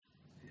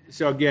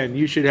So again,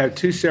 you should have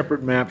two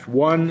separate maps.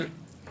 One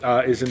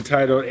is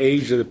entitled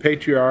Age of the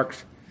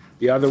Patriarchs.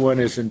 The other one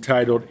is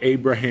entitled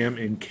Abraham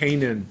in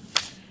Canaan.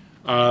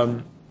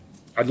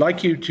 I'd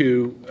like you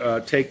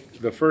to take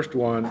the first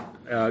one,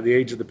 the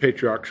Age of the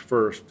Patriarchs,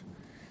 first,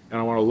 and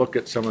I want to look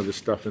at some of the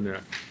stuff in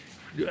there.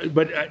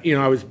 But,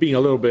 I was being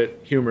a little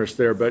bit humorous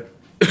there, but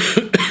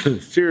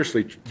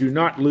seriously, do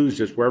not lose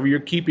this. Wherever you're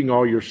keeping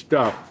all your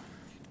stuff,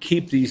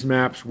 keep these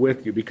maps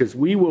with you, because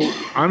we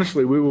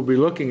will be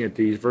looking at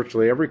these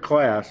virtually every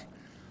class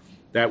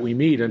that we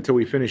meet until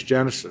we finish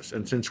Genesis.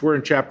 And since we're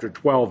in chapter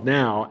 12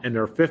 now, and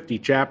there are 50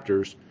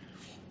 chapters,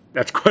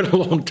 that's quite a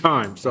long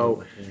time.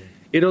 So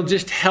it'll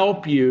just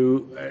help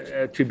you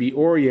to be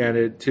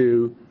oriented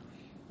to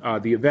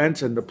the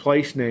events and the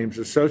place names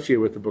associated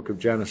with the book of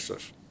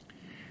Genesis.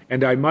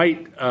 And I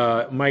might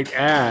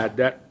add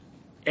that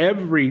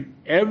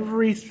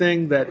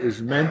everything that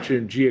is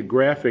mentioned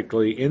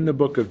geographically in the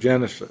book of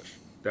Genesis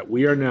that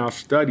we are now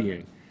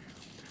studying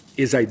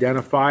is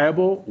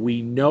identifiable.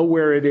 We know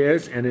where it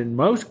is, and in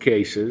most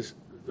cases,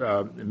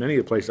 in many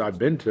of the places I've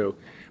been to,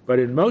 but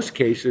in most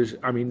cases,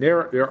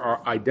 there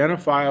are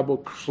identifiable,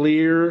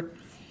 clear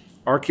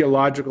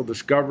archaeological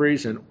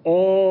discoveries and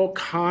all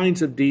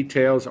kinds of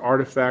details,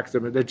 artifacts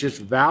that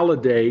just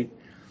validate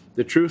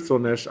the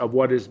truthfulness of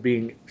what is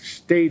being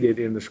stated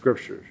in the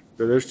scriptures.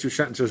 Do those two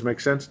sentences make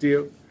sense to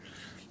you?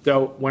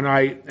 So when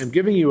I am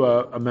giving you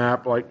a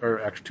map, or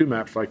actually two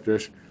maps like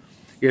this,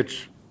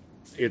 it's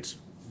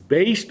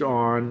based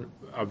on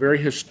very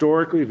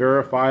historically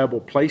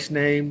verifiable place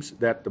names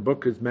that the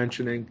book is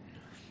mentioning,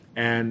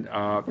 and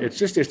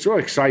it's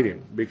really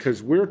exciting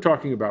because we're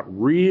talking about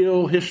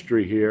real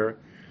history here,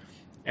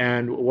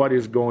 and what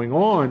is going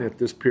on at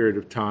this period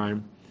of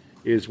time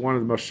is one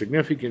of the most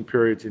significant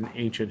periods in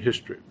ancient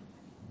history.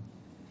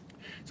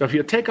 So if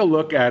you take a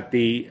look at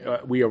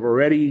we have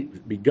already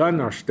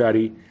begun our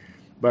study,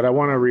 but I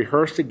want to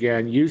rehearse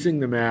again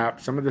using the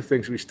map some of the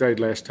things we studied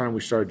last time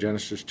we started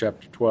Genesis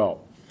chapter 12.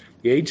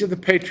 The Age of the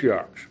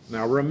Patriarchs.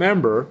 Now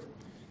remember,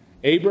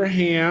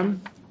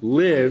 Abraham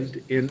lived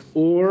in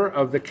Ur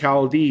of the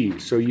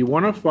Chaldees. So you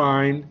want to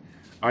find,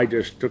 I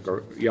just took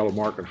a yellow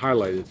mark and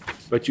highlighted,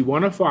 but you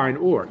want to find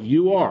Ur.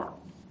 You are.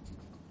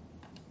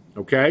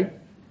 Okay?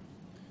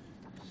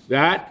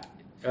 That,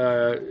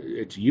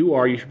 it's you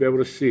are, you should be able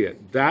to see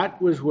it.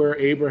 That was where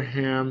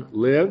Abraham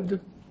lived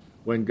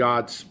when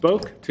God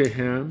spoke to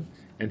him,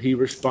 and he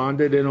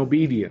responded in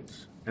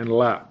obedience and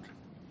left.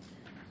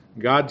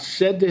 God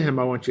said to him,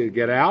 I want you to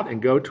get out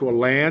and go to a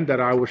land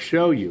that I will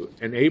show you.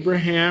 And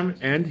Abraham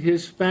and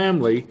his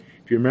family,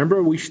 if you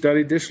remember, we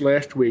studied this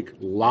last week,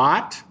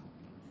 Lot,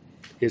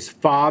 his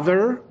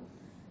father,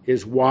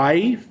 his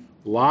wife,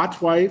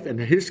 Lot's wife, and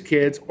his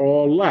kids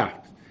all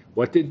left.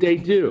 What did they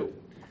do?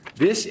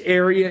 This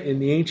area in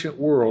the ancient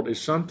world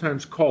is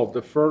sometimes called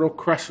the Fertile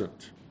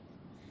Crescent,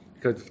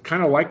 because it's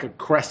kind of like a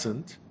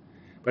crescent,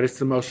 but it's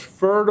the most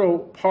fertile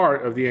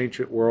part of the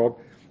ancient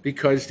world,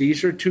 because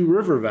these are two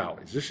river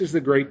valleys. This is the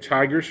great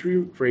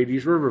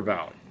Tigris-Euphrates River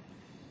Valley.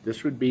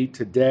 This would be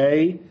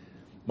today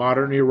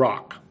modern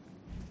Iraq.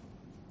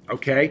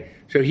 Okay,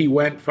 so he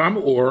went from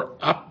Ur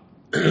up,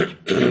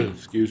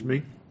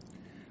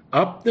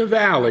 up the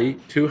valley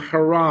to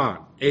Haran,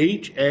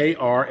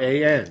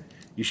 Haran.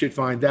 You should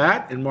find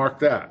that and mark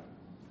that.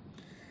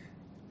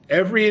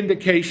 Every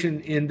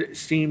indication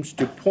seems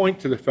to point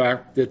to the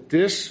fact that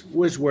this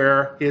was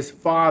where his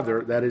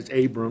father, that is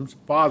Abram's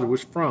father,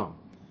 was from.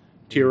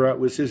 Terah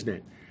was his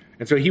name.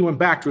 And so he went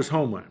back to his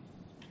homeland.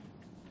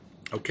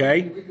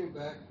 Okay? Can we go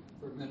back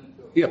for a minute?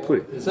 Yeah,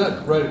 please. Is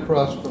that right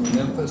across from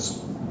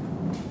Memphis?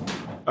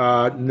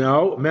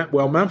 No.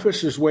 Well,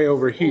 Memphis is way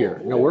over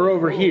here. No, we're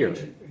over here.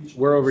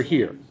 We're over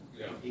here.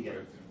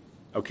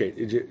 Okay.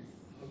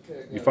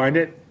 You find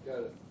it? Got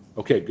it.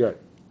 Okay, good.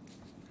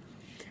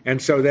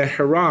 And so that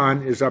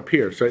Haran is up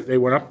here. So they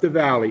went up the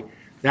valley.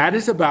 That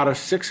is about a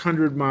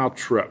 600-mile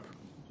trip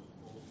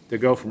to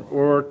go from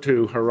Ur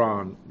to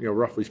Haran,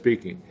 roughly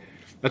speaking.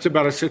 That's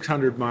about a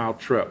 600-mile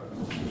trip.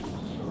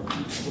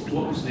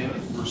 What was the name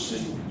of the first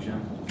city,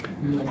 Jim?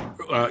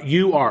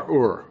 You are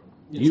Ur.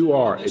 You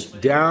are. It's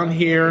down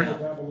here.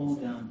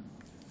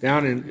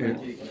 Down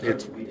in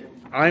it's.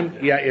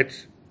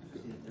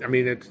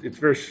 It's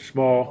very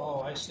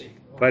small. Oh, I see.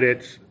 But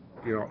it's.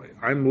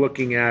 I'm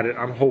looking at it.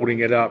 I'm holding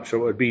it up, so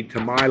it would be to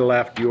my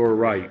left, your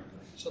right.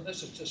 So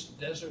this is just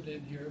desert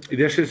in here?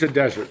 This is a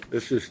desert.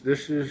 This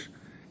is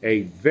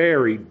a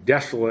very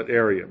desolate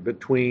area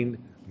between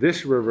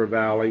this river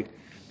valley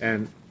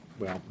and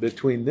the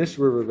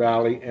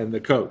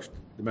coast,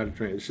 the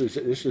Mediterranean.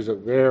 This is a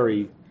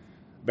very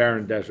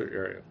barren desert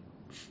area.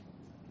 That's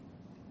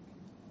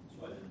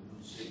why there are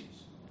no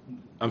cities.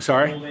 I'm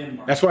sorry? No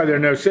landmarks. That's why there are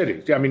no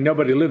cities.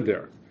 Nobody lived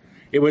there.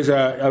 It was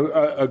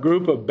a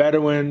group of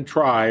Bedouin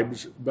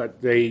tribes, but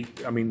there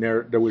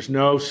was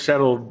no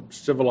settled,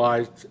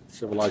 civilized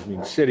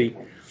means city,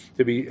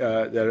 to be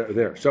that are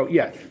there. So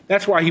yeah,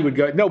 that's why he would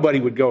go. Nobody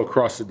would go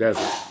across the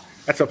desert.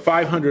 That's a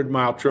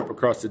 500-mile trip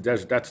across the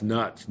desert. That's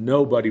nuts.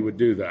 Nobody would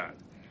do that.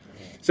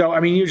 So,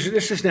 I mean, usually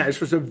this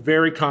was a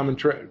very common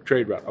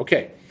trade route.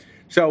 Okay,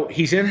 so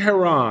he's in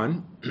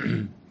Haran,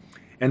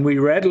 and we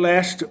read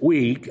last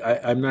week,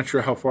 I'm not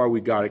sure how far we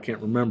got, I can't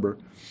remember,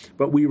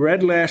 but we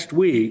read last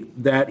week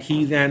that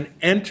he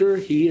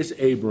is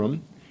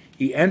Abram,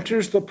 he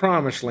enters the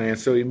promised land,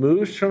 so he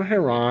moves from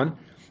Haran,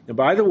 and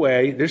by the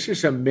way, this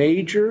is a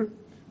major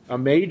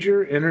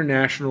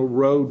international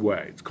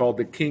roadway. It's called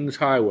the King's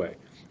Highway.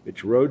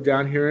 It's a road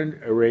down here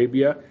in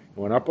Arabia,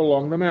 went up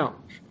along the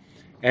mountains.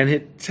 And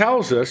it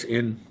tells us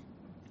in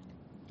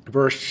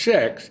verse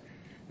 6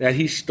 that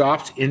he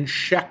stops in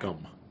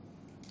Shechem.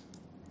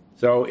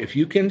 So if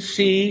you can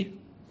see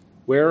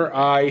where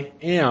I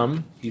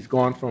am, he's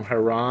gone from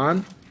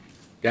Haran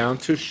down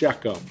to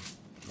Shechem.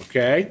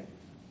 Okay?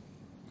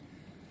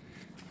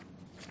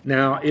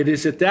 Now, it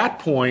is at that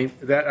point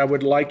that I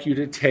would like you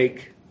to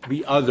take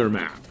the other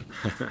map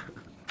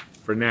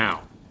for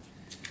now.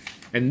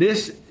 And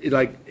this,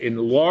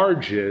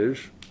 enlarges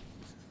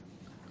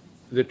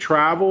the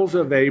travels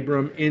of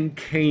Abram in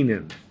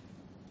Canaan,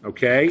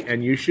 okay?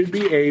 And you should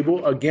be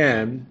able,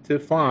 again, to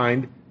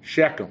find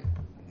Shechem.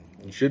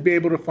 You should be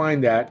able to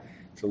find that.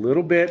 It's a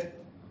little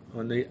bit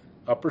on the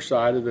upper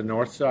side of the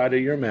north side of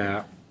your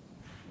map.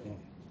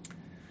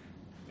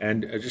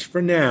 And just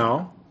for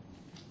now,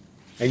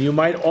 and you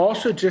might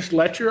also just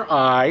let your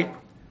eye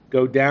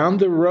go down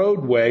the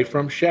roadway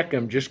from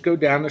Shechem, just go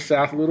down the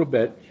south a little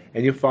bit,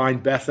 and you'll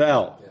find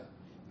Bethel.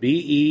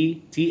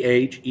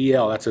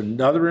 Bethel. That's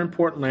another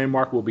important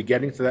landmark. We'll be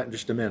getting to that in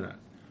just a minute.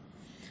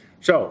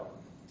 So,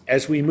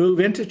 as we move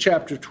into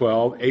chapter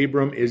 12,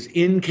 Abram is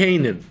in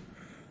Canaan.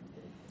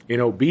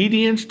 In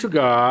obedience to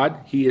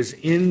God, he is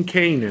in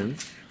Canaan,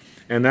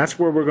 and that's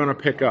where we're going to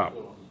pick up.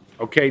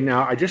 Okay,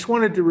 now I just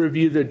wanted to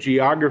review the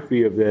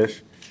geography of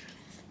this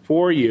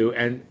for you,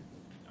 and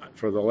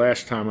for the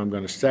last time I'm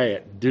going to say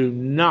it, do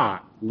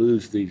not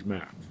lose these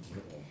maps.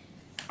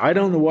 I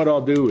don't know what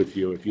I'll do with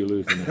you if you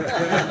lose them.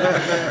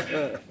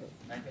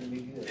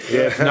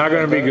 Yeah, it's not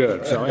going to be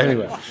good. So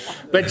anyway,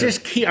 but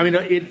just keep. I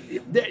mean,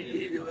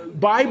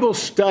 Bible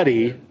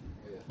study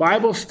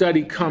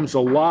comes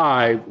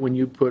alive when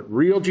you put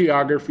real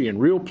geography in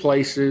real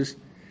places,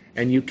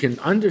 and you can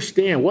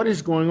understand what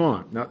is going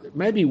on. Now,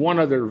 maybe one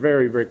other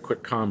very, very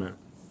quick comment.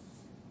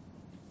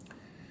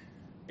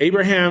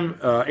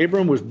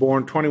 Abram was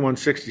born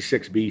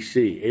 2166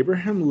 BC.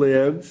 Abraham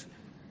lives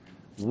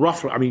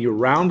roughly, I mean, you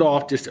round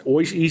off, just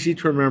always easy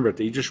to remember it.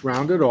 You just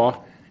round it off.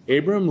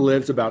 Abram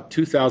lives about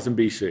 2000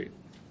 BC.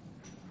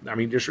 I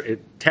mean,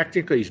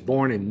 technically he's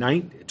born in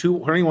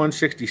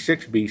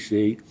 2166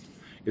 BC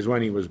is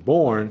when he was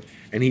born,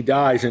 and he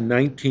dies in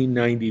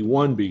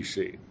 1991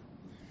 BC.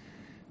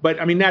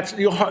 But, I mean,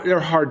 they're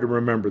hard to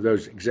remember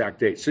those exact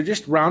dates. So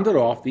just round it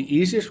off. The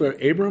easiest way,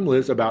 Abram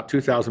lives about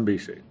 2000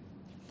 BC.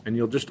 And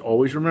you'll just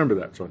always remember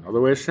that. So another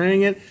way of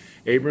saying it,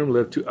 Abram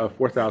lived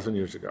 4,000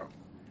 years ago.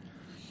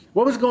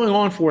 What was going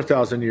on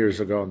 4,000 years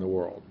ago in the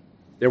world?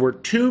 There were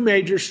two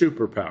major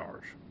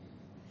superpowers.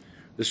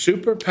 The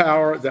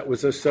superpower that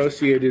was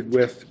associated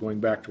with, going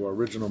back to our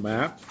original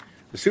map,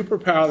 the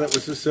superpower that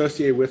was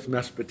associated with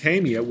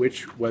Mesopotamia,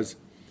 which was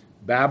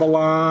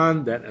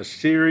Babylon, then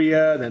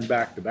Assyria, then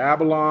back to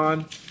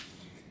Babylon.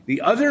 The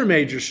other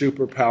major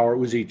superpower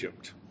was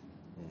Egypt.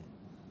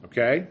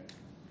 Okay?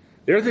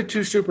 They're the two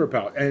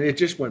superpowers, and it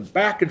just went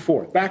back and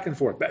forth, back and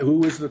forth. Who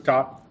was the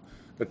top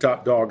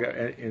dog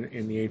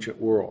in the ancient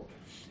world?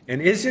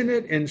 And isn't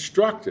it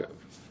instructive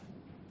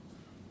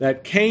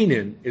that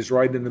Canaan is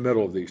right in the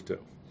middle of these two?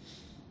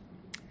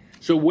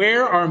 So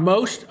where are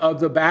most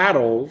of the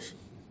battles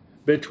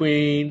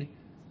between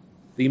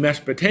the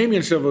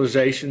Mesopotamian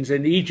civilizations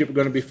and Egypt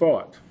going to be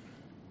fought?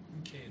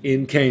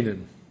 In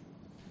Canaan.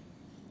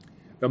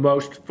 The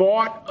most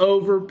fought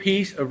over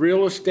piece of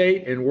real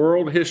estate in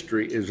world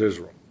history is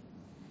Israel.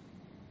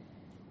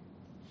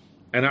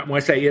 And when I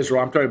say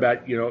Israel, I'm talking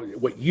about,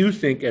 what you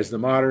think as the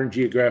modern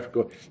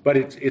geographical, but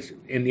it's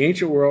in the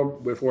ancient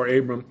world before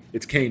Abram,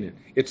 it's Canaan.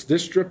 It's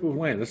this strip of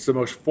land. It's the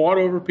most fought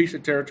over piece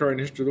of territory in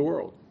the history of the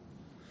world.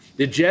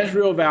 The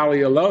Jezreel Valley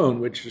alone,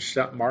 which is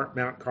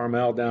Mount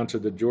Carmel down to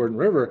the Jordan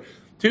River,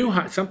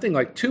 something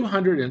like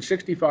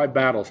 265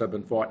 battles have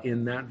been fought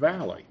in that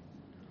valley.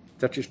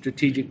 Such a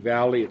strategic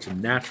valley. It's a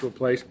natural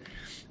place.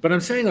 But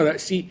I'm saying all that,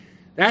 see,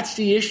 that's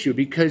the issue,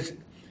 because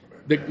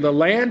the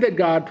land that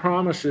God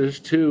promises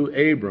to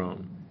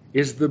Abram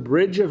is the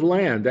bridge of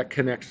land that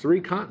connects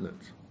three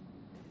continents: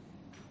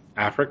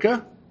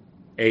 Africa,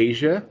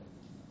 Asia,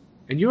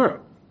 and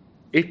Europe.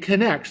 It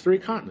connects three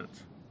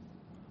continents.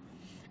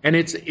 And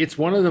it's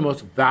one of the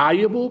most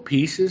valuable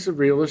pieces of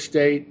real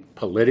estate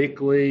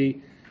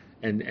politically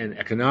and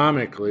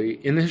economically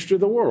in the history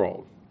of the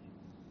world.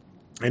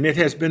 And it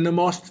has been the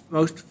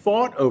most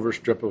fought over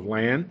strip of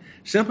land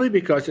simply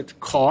because it's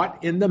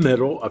caught in the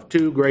middle of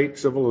two great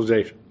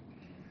civilizations.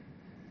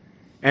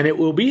 And it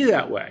will be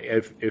that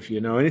way. If you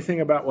know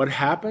anything about what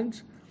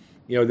happens,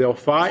 they'll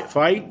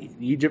fight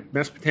Egypt,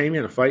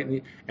 Mesopotamia,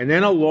 and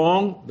then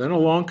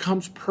along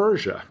comes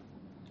Persia.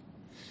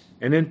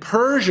 And then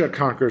Persia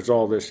conquers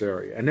all this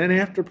area. And then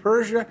after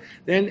Persia,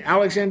 then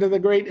Alexander the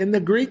Great and the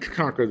Greeks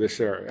conquer this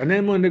area. And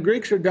then when the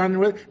Greeks are done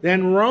with it,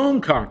 then Rome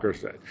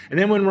conquers it. And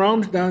then when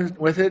Rome's done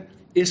with it,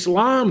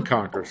 Islam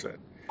conquers it.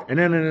 And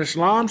then in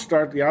Islam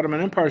the Ottoman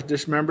Empire is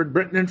dismembered,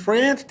 Britain and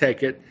France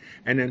take it.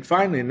 And then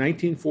finally in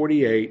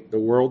 1948, the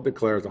world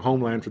declares a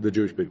homeland for the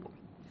Jewish people.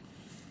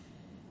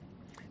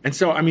 And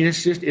so, I mean,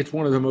 it's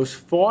one of the most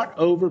fought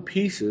over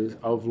pieces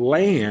of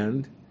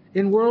land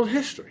in world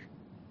history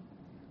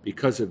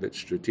because of its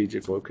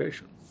strategic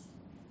location.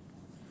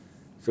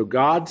 So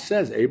God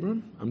says,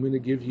 Abram, I'm going to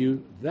give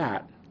you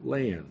that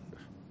land.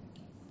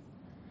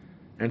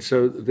 And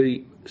so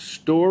the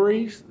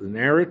stories, the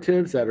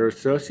narratives that are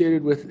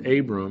associated with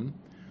Abram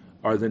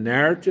are the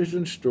narratives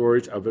and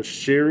stories of a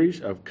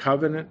series of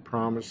covenant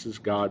promises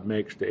God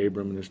makes to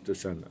Abram and his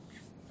descendants.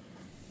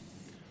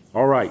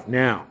 All right,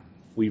 now,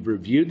 we've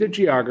reviewed the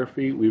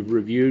geography, we've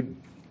reviewed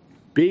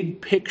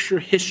big picture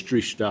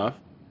history stuff.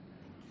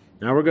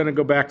 Now we're going to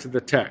go back to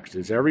the text.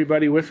 Is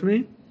everybody with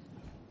me?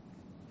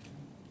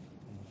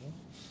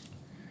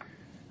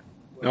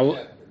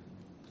 Now,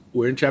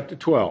 we're in chapter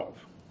 12.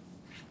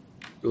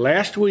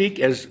 Last week,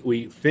 as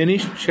we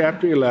finished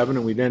chapter 11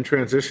 and we then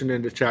transitioned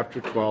into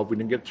chapter 12, we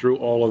didn't get through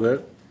all of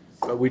it,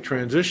 but we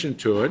transitioned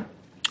to it,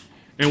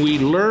 and we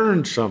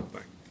learned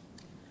something.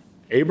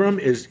 Abram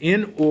is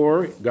in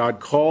Ur. God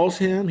calls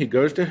him. He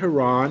goes to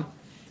Haran,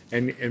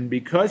 and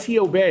because he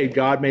obeyed,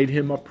 God made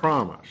him a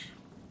promise.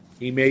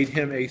 He made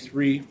him a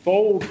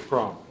threefold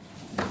promise.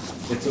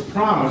 It's a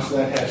promise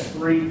that has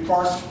three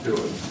parts to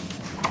it.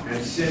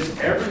 And since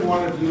every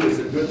one of you is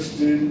a good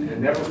student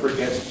and never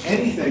forgets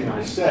anything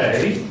I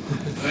say,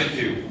 Thank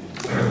you.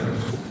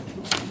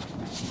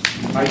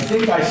 I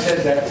think I said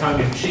that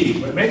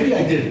tongue-in-cheek, but maybe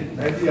I didn't.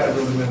 Maybe I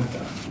really meant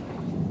that.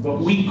 But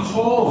we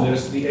call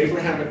this the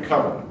Abrahamic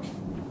covenant.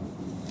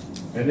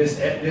 And this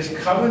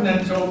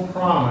covenantal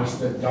promise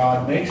that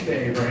God makes to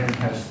Abraham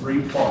has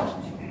three parts.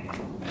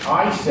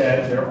 I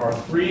said there are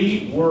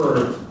three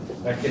words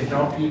that can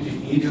help you to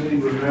easily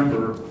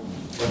remember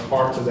the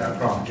parts of that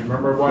promise. Do you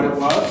remember what it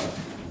was?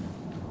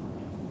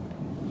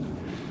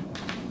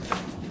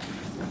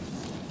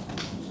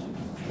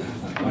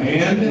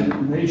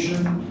 Land,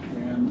 nation,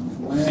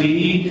 and land.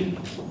 seed,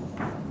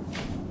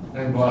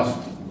 and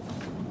blessing.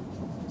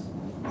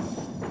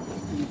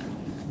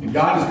 And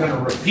God is going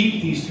to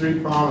repeat these three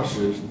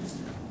promises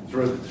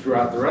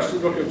throughout the rest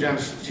of the book of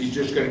Genesis. He's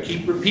just going to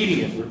keep repeating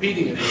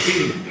it.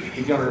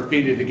 He's going to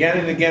repeat it again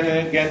and again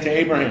and again to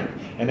Abraham.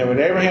 And then when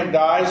Abraham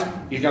dies,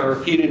 he's going to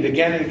repeat it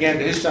again and again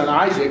to his son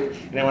Isaac.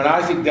 And then when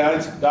Isaac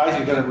dies,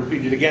 he's going to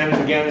repeat it again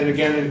and again and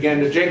again and again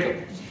to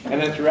Jacob.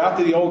 And then throughout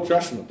the Old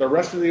Testament, the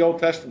rest of the Old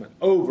Testament,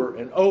 over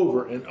and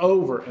over and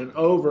over and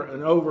over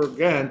and over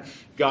again,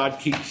 God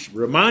keeps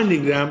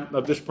reminding them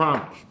of this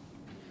promise.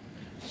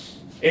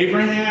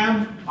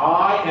 Abraham,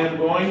 I am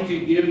going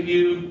to give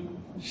you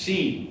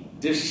seed,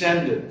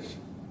 descendants.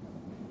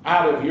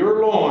 Out of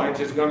your loins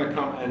is going to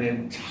come an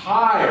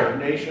entire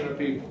nation of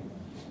people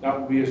that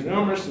will be as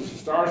numerous as the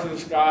stars in the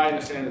sky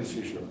and the sand of the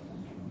seashore.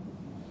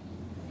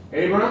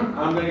 Abram,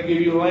 I'm going to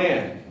give you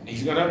land.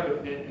 He's going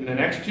to, in the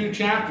next two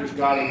chapters,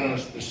 God is going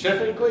to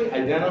specifically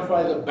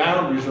identify the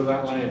boundaries of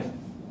that land.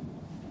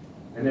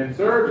 And then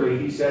thirdly,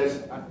 he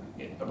says,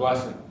 a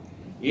blessing.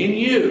 In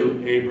you,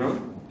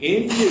 Abram,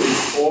 in you,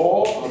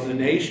 all of the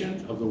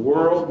nations of the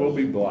world will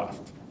be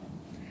blessed.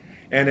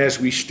 And as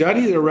we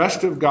study the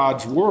rest of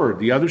God's Word,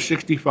 the other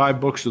 65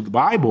 books of the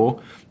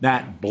Bible,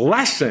 that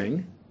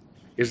blessing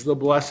is the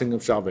blessing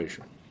of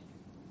salvation.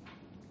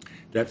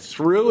 That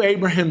through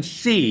Abraham's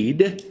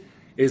seed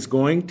is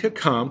going to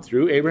come,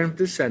 through Abraham's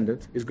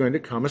descendants, is going to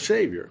come a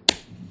Savior.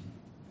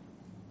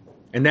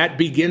 And that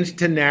begins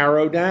to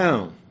narrow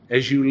down.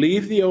 As you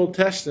leave the Old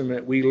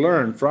Testament, we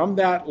learn from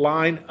that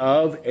line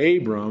of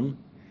Abram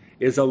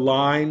is a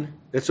line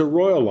that's a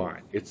royal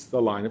line. It's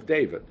the line of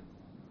David.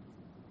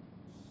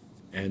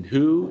 And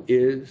who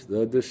is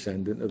the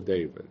descendant of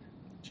David?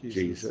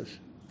 Jesus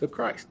the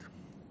Christ.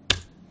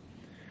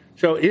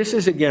 So this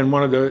is, again,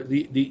 one of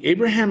the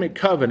Abrahamic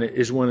covenant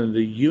is one of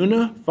the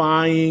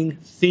unifying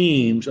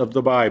themes of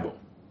the Bible.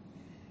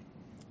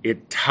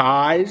 It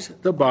ties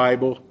the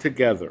Bible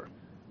together.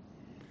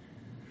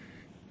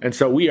 And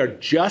so we are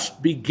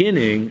just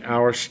beginning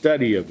our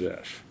study of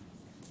this.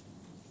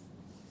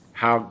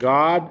 How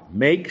God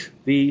makes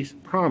these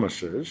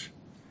promises,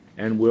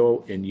 and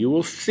you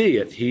will see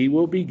it, he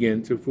will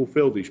begin to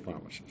fulfill these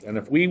promises. And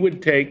if we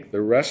would take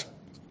the rest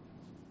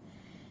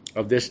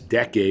of this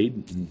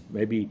decade, and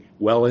maybe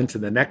well into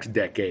the next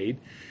decade,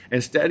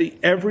 and study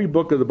every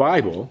book of the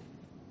Bible,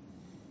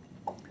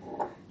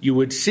 you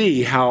would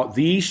see how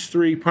these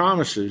three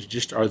promises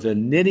just are the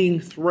knitting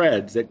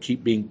threads that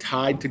keep being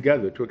tied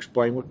together to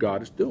explain what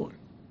God is doing.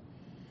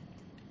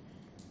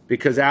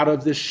 Because out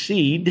of the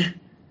seed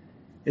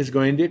is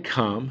going to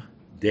come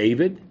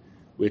David,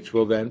 which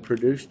will then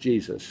produce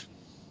Jesus.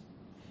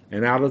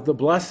 And out of the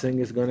blessing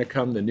is going to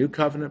come the new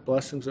covenant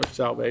blessings of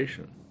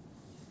salvation.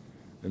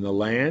 And the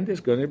land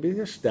is going to be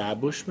the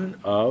establishment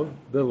of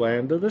the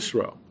land of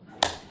Israel.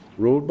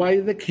 ruled by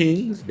the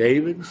kings,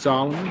 David,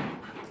 Solomon.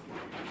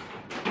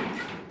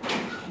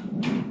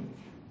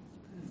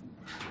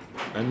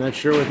 I'm not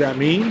sure what that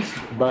means,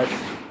 but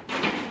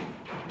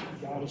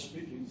God is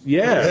speaking.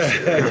 yes.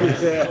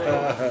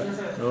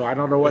 Oh, I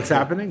don't know what's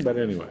happening, but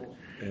anyway.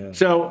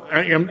 So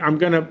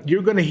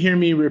you're gonna hear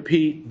me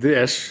repeat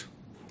this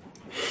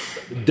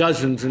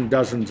dozens and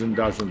dozens and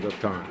dozens of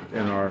times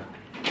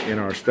in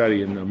our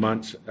study in the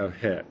months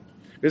ahead.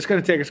 It's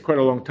going to take us quite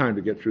a long time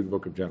to get through the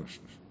book of Genesis.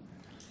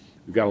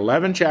 We've got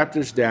 11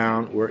 chapters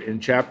down. We're in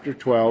chapter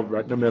 12,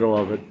 right in the middle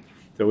of it.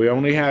 So we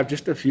only have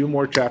just a few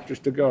more chapters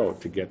to go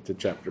to get to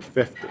chapter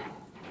 50.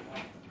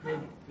 Could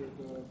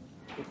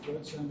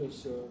Fred send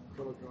us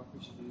color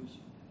copies of these?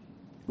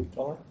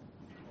 Color?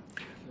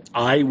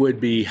 I would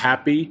be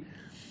happy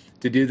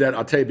to do that.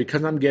 I'll tell you,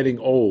 because I'm getting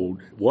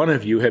old, one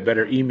of you had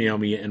better email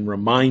me and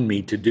remind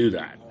me to do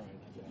that. All right,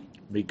 okay.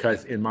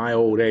 Because in my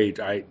old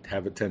age, I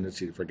have a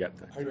tendency to forget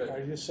things. Are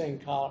you saying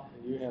color?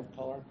 You have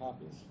color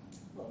copies?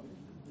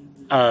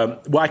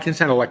 Well, I can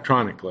send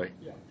electronically.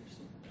 Yeah.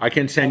 I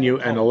can send you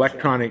an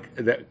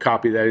electronic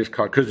copy that is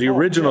color. Because the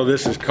original,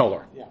 this is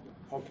color. Yeah,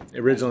 okay. The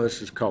original,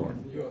 this is color.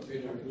 You want me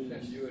to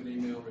send you an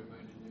email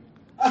reminding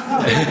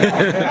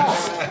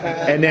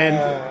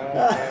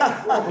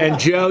you? And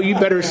Joe, you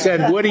better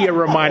send Woody a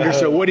reminder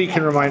so Woody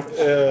can remind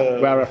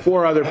about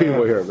 4 other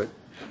people here.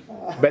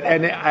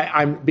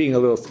 I'm being a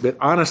little bit,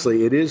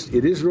 honestly, it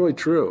is really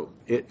true.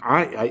 And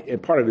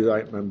part of it is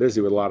I'm busy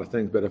with a lot of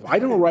things, but if I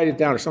don't write it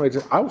down or somebody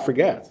says, I'll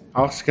forget.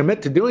 I'll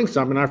commit to doing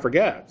something and I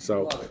forget.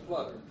 So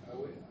Clutter.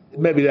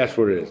 maybe that's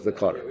what it is, the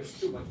clutter. There's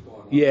too much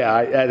going on.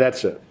 Yeah,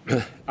 that's it.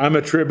 I'm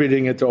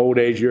attributing it to old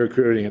age. You're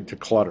attributing it to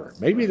clutter.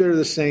 Maybe they're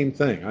the same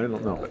thing. I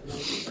don't know.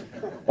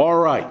 All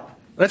right.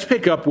 Let's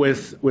pick up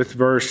with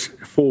verse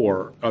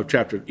 4 of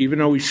chapter. Even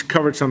though we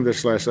covered some of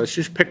this last, let's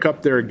just pick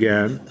up there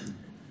again.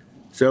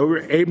 So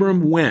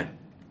Abram went.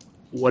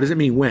 What does it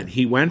mean, went?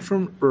 He went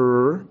from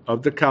Ur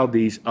of the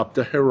Chaldees up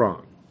to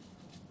Haran.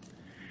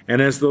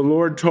 And as the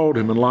Lord told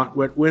him, and Lot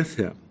went with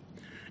him.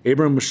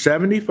 Abram was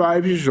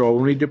 75 years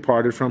old when he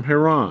departed from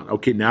Haran.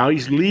 Okay, now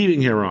he's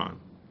leaving Haran.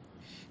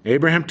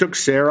 Abraham took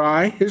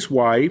Sarai, his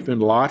wife,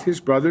 and Lot, his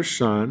brother's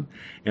son,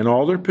 and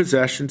all their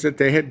possessions that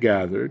they had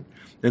gathered,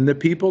 and the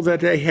people that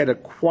they had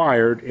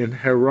acquired in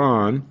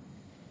Haran.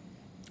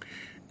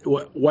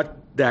 What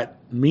that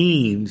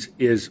means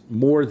is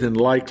more than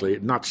likely,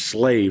 not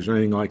slaves or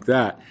anything like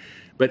that,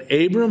 but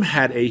Abram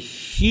had a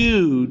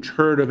huge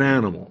herd of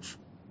animals.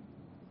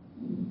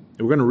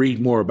 We're going to read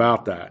more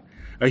about that.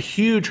 A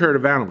huge herd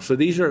of animals. So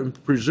these are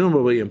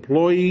presumably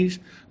employees,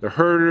 the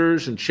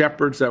herders and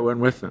shepherds that went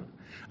with them.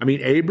 I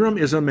mean, Abram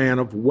is a man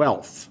of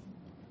wealth.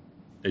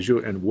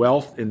 And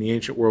wealth in the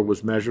ancient world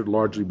was measured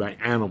largely by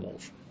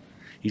animals.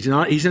 He's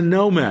a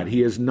nomad.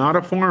 He is not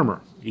a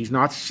farmer. He's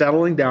not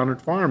settling down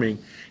and farming.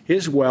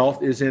 His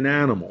wealth is in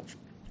animals.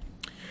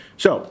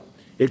 So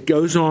it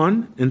goes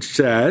on and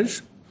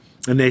says,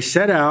 and they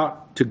set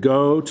out to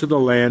go to the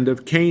land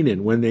of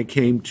Canaan. When they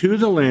came to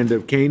the land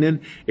of Canaan,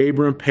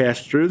 Abram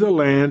passed through the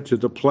land to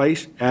the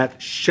place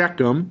at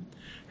Shechem,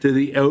 to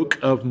the oak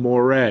of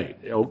Moreh.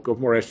 The oak of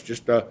Moreh is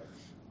just a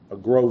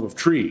grove of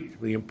trees.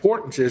 The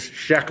importance is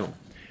Shechem.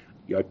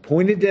 I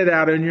pointed that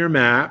out on your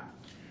map.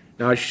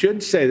 Now, I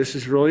should say, this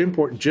is really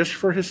important just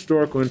for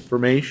historical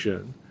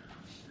information,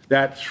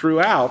 that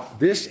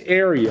throughout this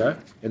area,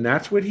 and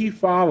that's what he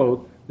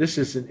followed, this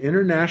is an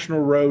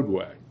international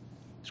roadway.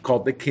 It's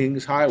called the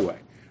King's Highway.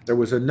 There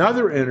was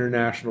another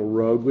international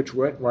road which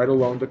went right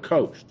along the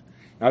coast.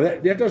 Now,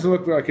 that doesn't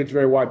look like it's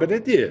very wide, but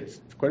it is.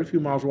 It's quite a few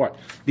miles wide.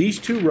 These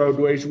 2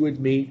 roadways would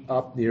meet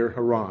up near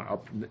Haran,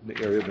 up in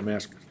the area of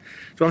Damascus.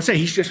 So I'm saying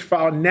he's just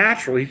following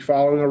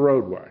a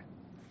roadway.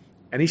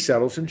 And he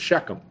settles in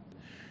Shechem.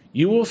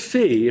 You will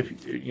see,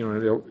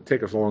 it'll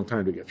take us a long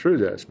time to get through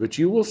this, but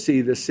you will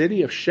see the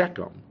city of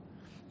Shechem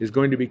is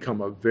going to become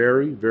a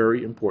very,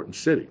 very important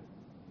city.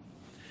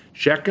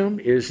 Shechem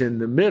is in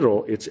the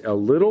middle. It's a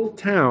little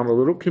town, a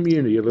little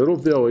community, a little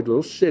village, a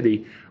little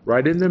city,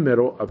 right in the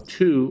middle of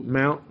 2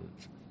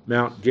 mountains,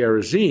 Mount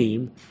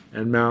Gerizim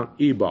and Mount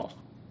Ebal.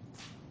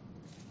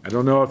 I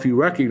don't know if you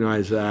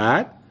recognize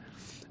that,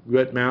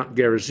 but Mount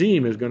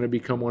Gerizim is going to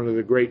become one of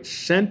the great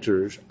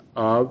centers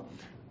of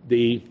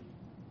the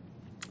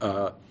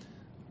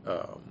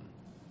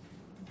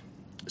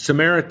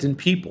Samaritan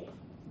people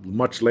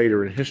much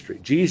later in history.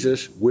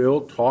 Jesus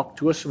will talk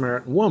to a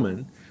Samaritan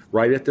woman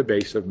right at the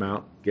base of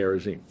Mount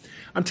Gerizim.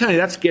 I'm telling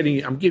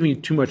you, I'm giving you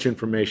too much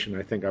information.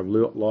 I think I've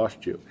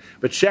lost you.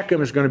 But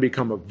Shechem is going to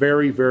become a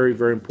very, very,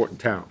 very important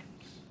town.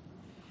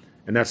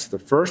 And that's the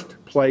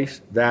first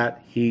place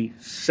that he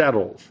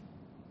settles.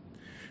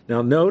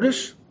 Now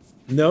notice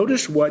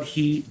what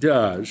he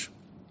does.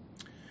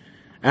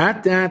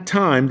 At that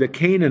time, the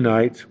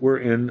Canaanites were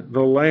in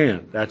the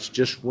land. That's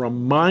just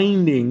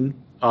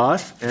reminding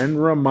us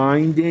and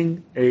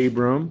reminding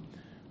Abram,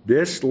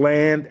 this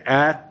land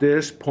at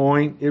this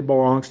point, it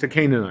belongs to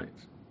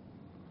Canaanites.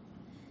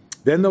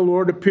 Then the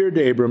Lord appeared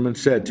to Abram and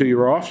said, to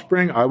your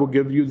offspring, I will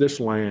give you this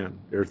land.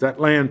 There's that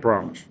land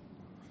promise.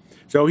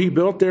 So he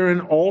built there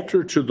an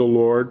altar to the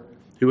Lord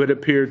who had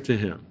appeared to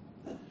him.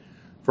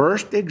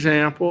 First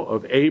example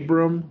of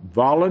Abram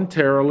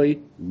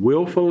voluntarily,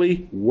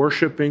 willfully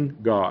worshiping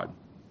God.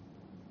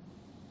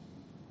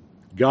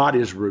 God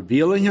is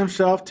revealing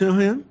himself to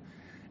him.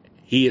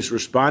 He is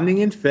responding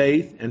in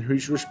faith, and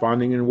he's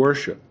responding in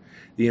worship.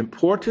 The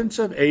importance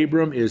of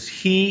Abram is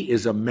he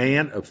is a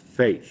man of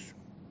faith.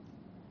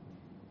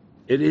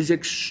 It is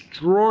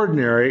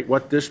extraordinary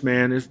what this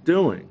man is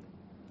doing.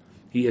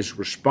 He is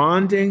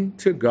responding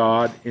to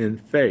God in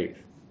faith.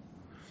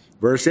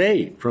 Verse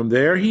 8, from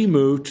there he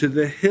moved to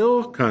the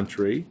hill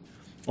country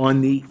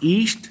on the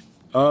east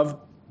of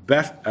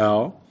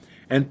Bethel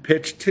and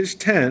pitched his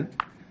tent,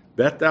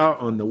 Bethel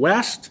on the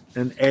west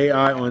and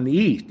Ai on the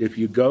east. If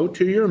you go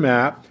to your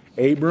map,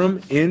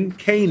 Abram in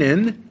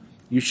Canaan,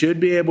 you should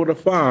be able to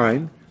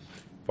find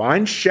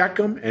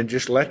Shechem and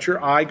just let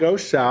your eye go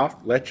south,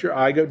 let your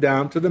eye go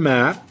down to the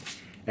map,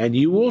 and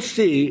you will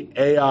see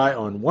Ai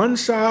on one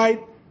side,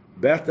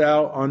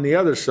 Bethel on the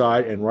other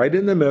side, and right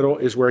in the middle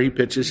is where he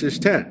pitches his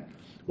tent.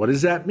 What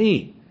does that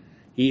mean?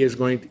 He's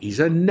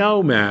a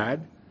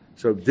nomad,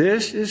 so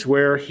this is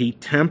where he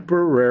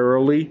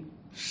temporarily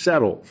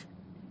settles.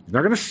 He's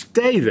not going to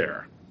stay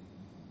there,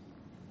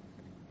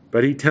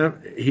 but he's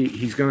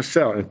going to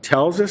settle. And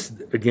tells us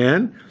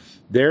again,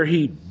 there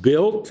he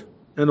built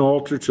an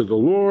altar to the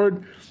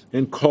Lord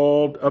and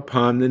called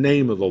upon the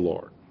name of the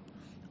Lord.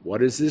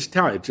 What is this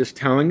telling? It's just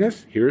telling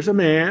us, here's a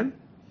man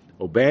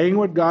obeying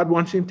what God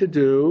wants him to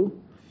do,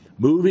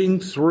 moving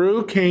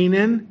through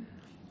Canaan,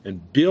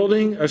 and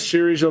building a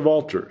series of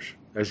altars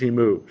as he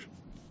moves.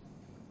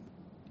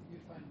 You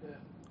find that?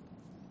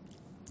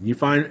 You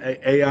find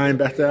Ai and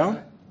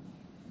Bethel?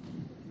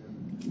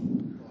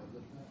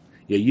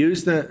 Yeah,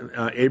 use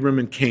the Abram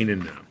and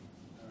Canaan now.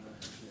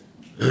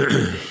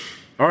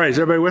 All right, is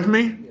everybody with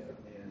me?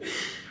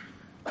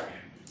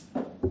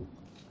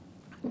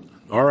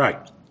 All right.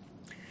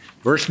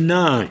 Verse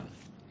 9.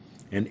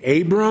 And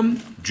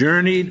Abram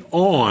journeyed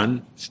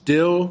on,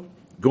 still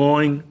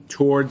going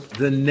toward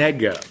the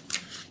Negev.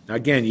 Now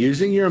again,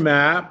 using your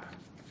map,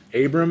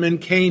 Abram and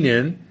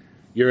Canaan,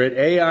 you're at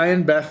Ai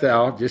and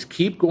Bethel. Just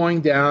keep going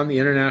down the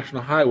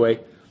international highway,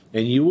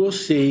 and you will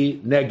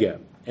see Negev.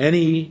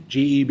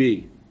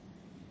 Negeb.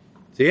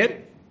 See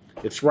it?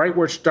 It's right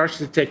where it starts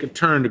to take a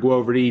turn to go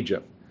over to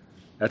Egypt.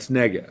 That's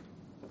Negev.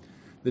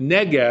 The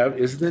Negev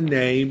is the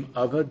name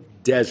of a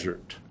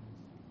desert.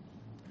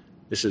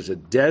 This is a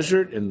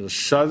desert in the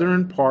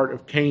southern part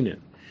of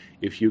Canaan.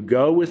 If you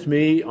go with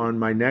me on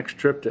my next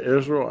trip to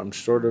Israel, I'm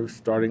sort of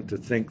starting to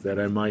think that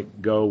I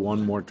might go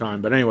one more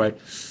time. But anyway,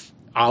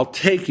 I'll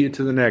take you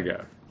to the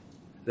Negev.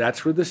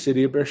 That's where the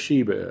city of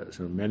Beersheba is,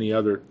 and many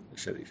other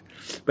cities.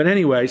 But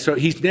anyway, so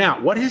he's now,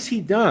 what has he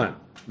done,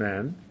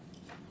 man?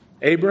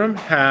 Abram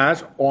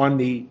has, on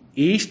the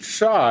east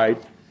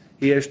side,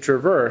 he has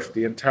traversed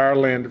the entire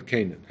land of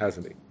Canaan,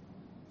 hasn't he?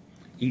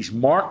 He's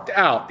marked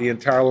out the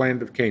entire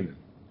land of Canaan.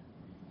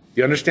 Do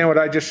you understand what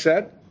I just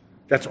said?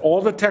 That's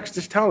all the text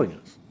is telling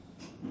us.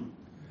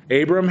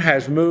 Abram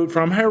has moved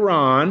from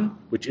Haran,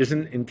 which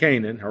isn't in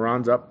Canaan.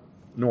 Haran's up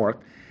north.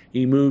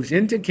 He moves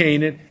into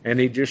Canaan, and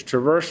he just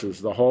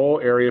traverses the whole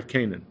area of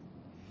Canaan.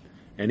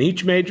 And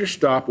each major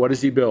stop, what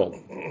does he build?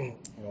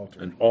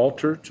 An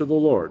altar to the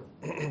Lord.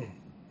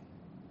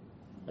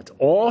 That's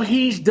all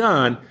he's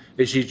done,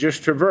 is he's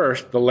just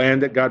traversed the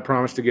land that God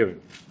promised to give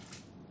him.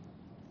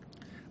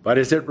 But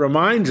as it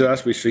reminds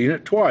us, we've seen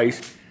it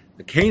twice,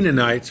 the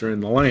Canaanites are in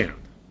the land.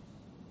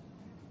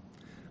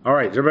 All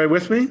right, is everybody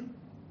with me?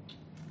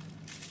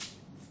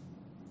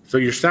 So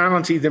your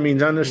silence either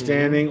means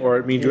understanding or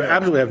it means you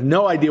absolutely have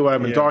no idea what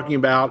I've been talking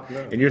about,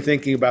 and you're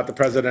thinking about the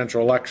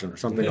presidential election or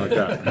something like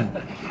that.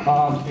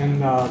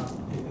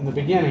 In the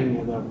beginning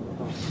of the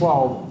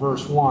 12,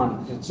 verse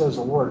 1, it says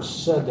the Lord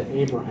said to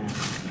Abraham.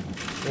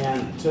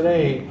 And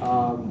today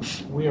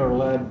we are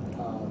led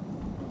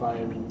by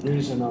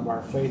reason of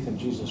our faith in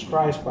Jesus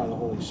Christ, by the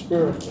Holy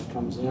Spirit that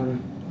comes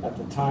in at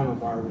the time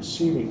of our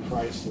receiving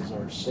Christ as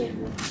our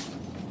Savior.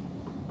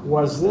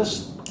 Was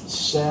this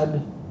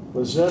said,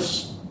 was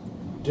this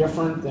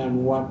different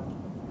than what,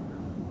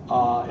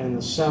 in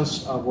the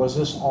sense of, was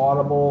this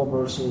audible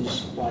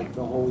versus like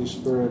the Holy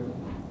Spirit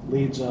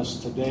leads us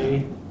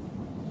today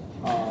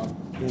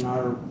in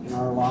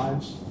our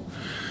lives?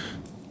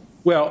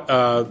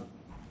 Well,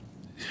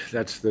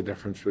 that's the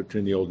difference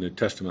between the Old and New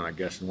Testament, I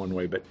guess, in one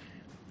way. But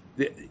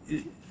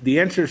the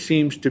answer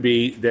seems to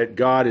be that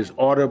God is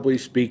audibly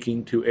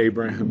speaking to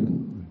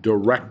Abraham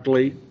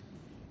directly,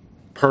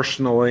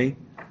 personally.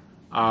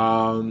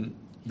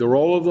 The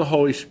role of the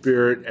Holy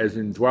Spirit as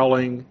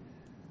indwelling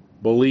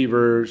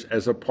believers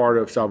as a part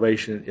of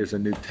salvation is a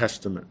New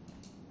Testament.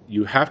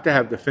 You have to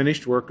have the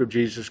finished work of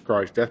Jesus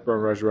Christ, death,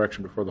 burial, and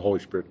resurrection, before the Holy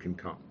Spirit can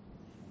come.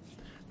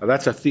 Now,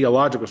 that's a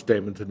theological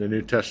statement that the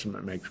New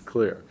Testament makes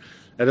clear.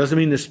 That doesn't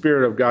mean the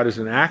Spirit of God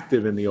isn't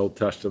active in the Old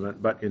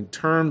Testament, but in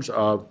terms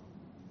of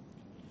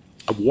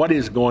what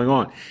is going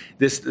on,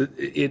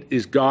 it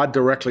is God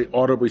directly,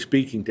 audibly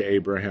speaking to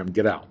Abraham,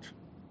 get out.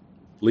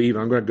 Leave.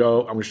 I'm going to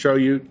go. I'm going to show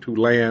you to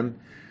land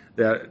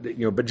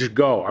but just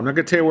go. I'm not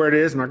going to tell you where it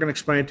is. I'm not going to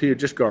explain it to you.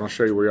 Just go, and I'll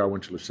show you where I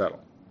want you to settle.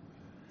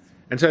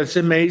 And so it's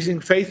amazing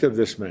faith of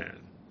this man.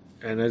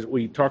 And as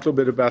we talked a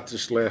little bit about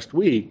this last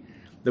week,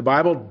 the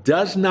Bible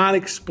does not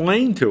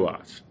explain to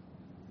us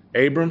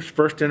Abram's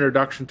first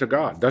introduction to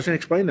God. Doesn't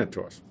explain that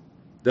to us.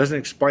 Doesn't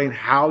explain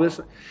how this.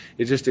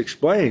 It just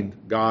explained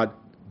God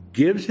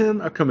gives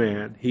him a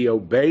command. He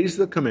obeys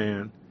the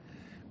command,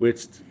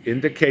 which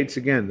indicates,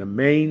 again, the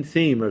main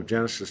theme of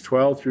Genesis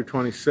 12 through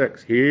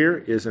 26. Here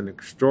is an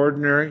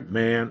extraordinary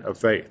man of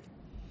faith.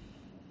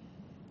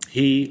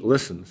 He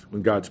listens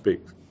when God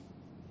speaks.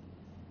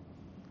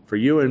 For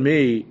you and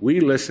me,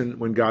 we listen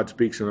when God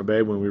speaks and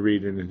obey when we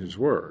read it in his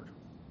word.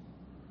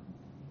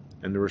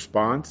 And the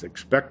response,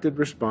 expected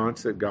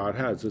response that God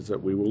has is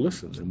that we will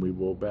listen and we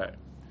will obey.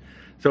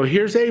 So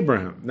here's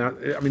Abraham. Now,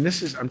 I mean,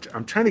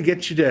 I'm trying to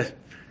get you to,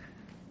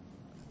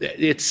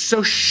 it's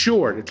so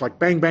short. It's like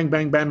bang, bang,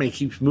 bang, bang, and he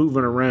keeps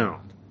moving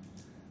around.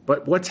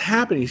 But what's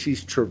happening is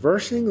he's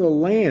traversing the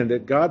land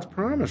that God's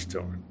promised to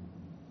him.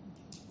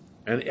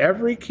 And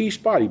every key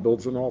spot he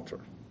builds an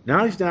altar.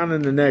 Now he's down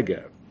in the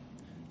Negev.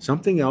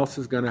 Something else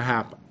is going to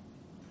happen.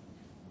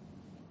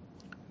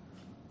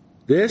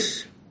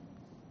 This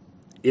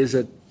is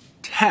a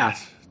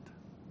test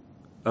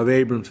of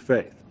Abram's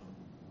faith.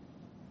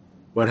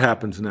 What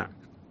happens next?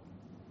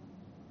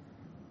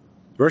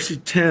 Verse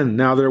 10,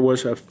 now there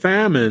was a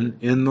famine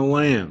in the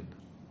land.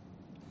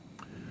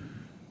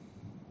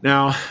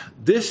 Now,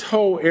 this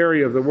whole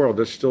area of the world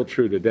is still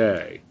true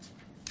today.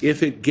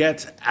 If it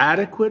gets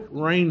adequate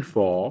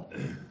rainfall,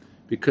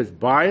 because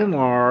by and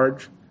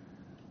large,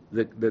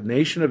 the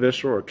nation of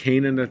Israel, or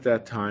Canaan at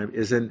that time,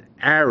 is an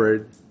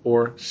arid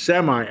or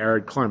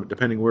semi-arid climate,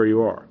 depending where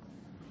you are.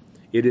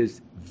 It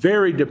is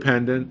very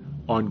dependent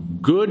on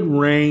good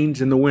rains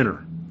in the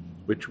winter,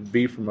 which would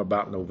be from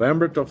about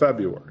November till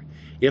February.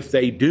 If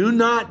they do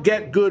not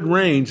get good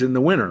rains in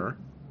the winter,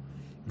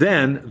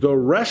 then the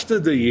rest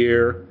of the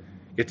year,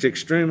 it's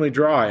extremely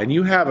dry. And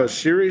you have a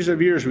series of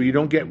years where you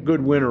don't get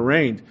good winter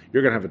rains,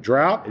 you're going to have a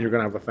drought and you're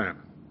going to have a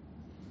famine.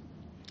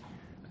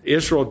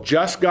 Israel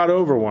just got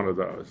over one of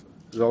those.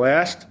 The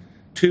last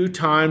 2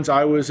 times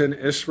I was in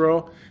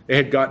Israel, they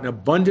had gotten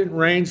abundant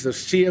rains. The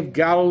Sea of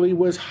Galilee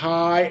was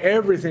high.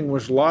 Everything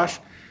was lush.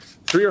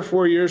 3 or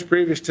 4 years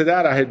previous to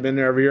that, I had been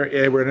there every year.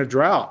 They were in a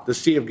drought. The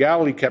Sea of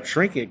Galilee kept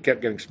shrinking. It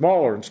kept getting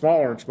smaller and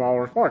smaller and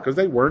smaller and smaller because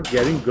they weren't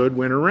getting good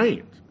winter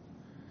rains.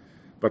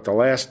 But the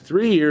last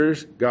 3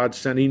 years, God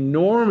sent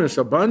enormous,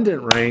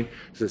 abundant rain.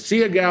 So the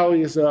Sea of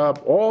Galilee is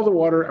up, all the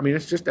water. I mean,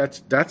 it's just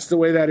that's the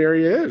way that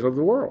area is of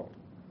the world.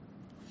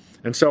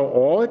 And so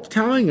all it's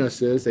telling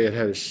us is they had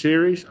had a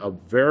series of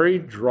very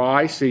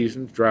dry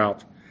seasons,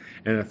 droughts.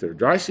 And if there are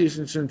dry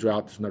seasons and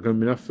droughts, there's not going to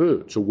be enough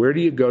food. So where do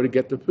you go to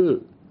get the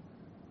food?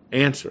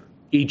 Answer,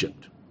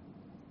 Egypt.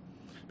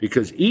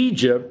 Because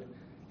Egypt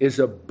is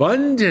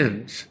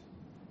abundant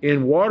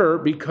in water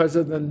because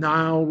of the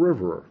Nile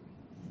River.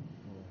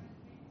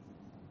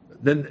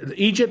 Then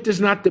Egypt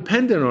is not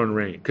dependent on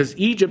rain because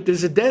Egypt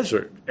is a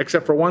desert,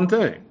 except for one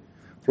thing.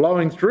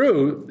 Flowing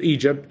through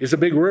Egypt is a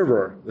big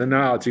river, the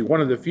Nile. It's one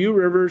of the few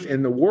rivers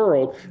in the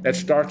world that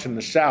starts in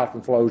the south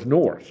and flows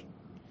north.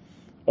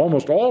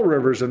 Almost all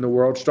rivers in the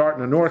world start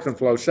in the north and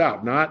flow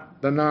south,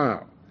 not the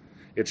Nile.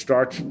 It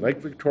starts Lake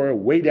Victoria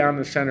way down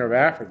the center of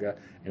Africa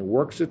and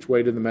works its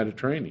way to the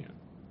Mediterranean.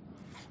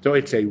 So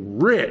it's a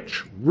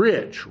rich,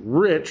 rich,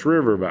 rich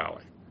river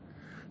valley.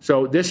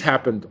 So this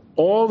happened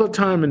all the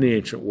time in the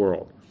ancient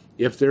world.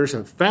 If there's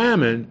a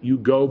famine, you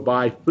go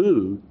buy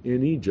food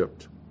in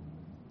Egypt.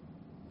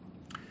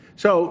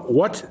 So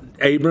what's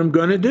Abram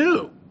going to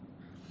do?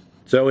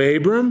 So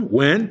Abram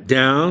went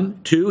down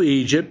to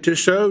Egypt to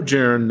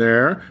sojourn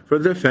there, for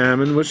the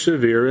famine was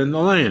severe in the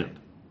land.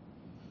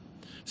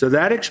 So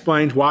that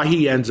explains why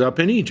he ends up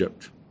in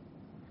Egypt.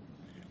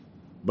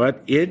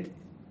 But it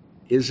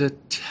is a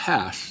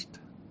test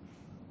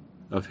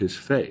of his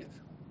faith.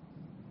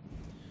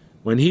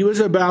 When he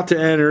was about to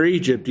enter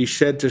Egypt, he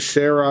said to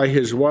Sarai,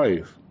 his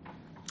wife,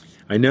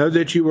 I know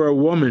that you are a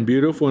woman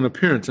beautiful in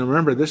appearance. And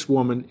remember, this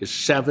woman is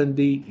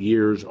 70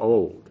 years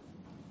old.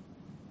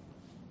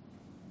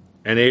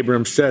 And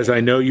Abram says, I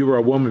know you are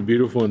a woman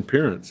beautiful in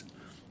appearance.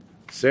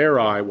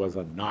 Sarai was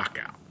a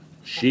knockout.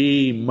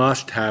 She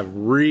must have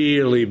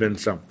really been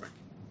something.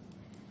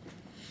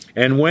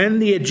 And when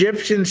the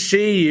Egyptians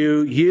see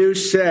you, you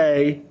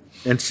say,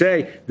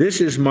 this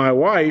is my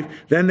wife,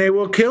 then they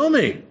will kill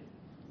me.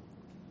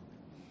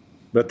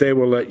 But they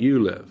will let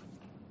you live.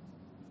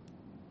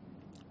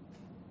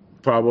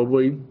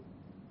 Probably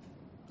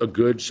a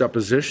good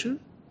supposition,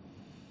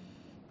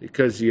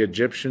 because the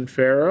Egyptian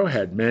Pharaoh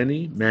had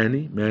many,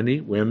 many,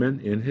 many women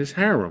in his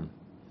harem.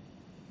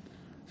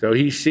 So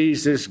he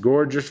sees this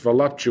gorgeous,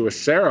 voluptuous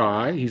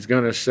Sarai. He's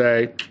going to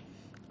say,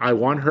 I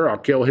want her. I'll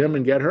kill him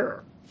and get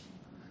her.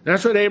 And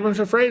that's what Abram's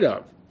afraid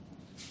of.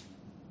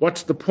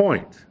 What's the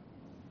point?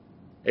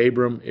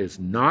 Abram is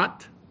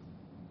not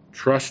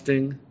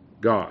trusting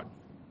God.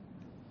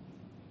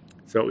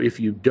 So if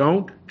you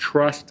don't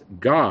trust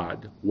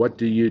God, what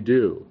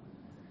do?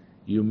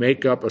 You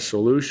make up a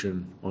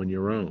solution on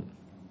your own.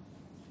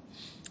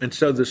 And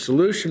so the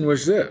solution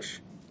was this.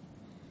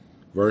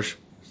 Verse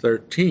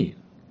 13.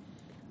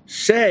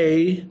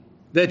 Say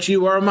that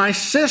you are my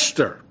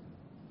sister.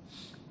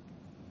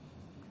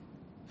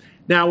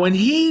 Now, when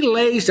he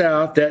lays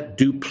out that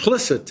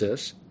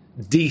duplicitous,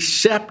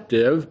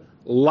 deceptive,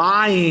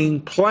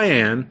 lying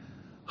plan,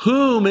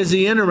 whom is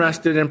he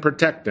interested in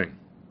protecting?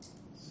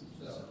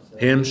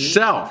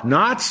 Himself,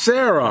 not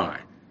Sarai.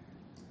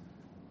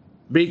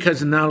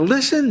 Because now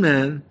listen,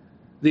 men,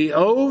 the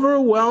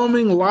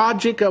overwhelming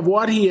logic of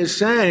what he is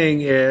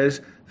saying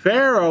is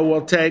Pharaoh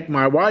will take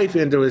my wife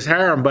into his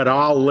harem, but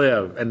I'll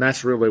live. And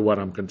that's really what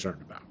I'm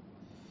concerned about.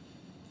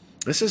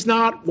 This is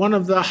not one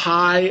of the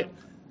high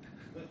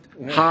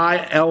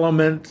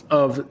element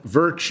of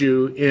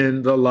virtue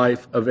in the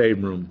life of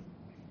Abram.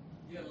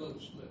 He had a little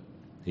slip.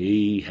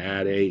 He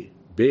had a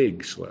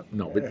big slip.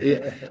 No, but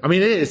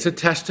it's a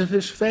test of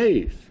his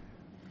faith.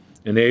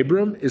 And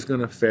Abram is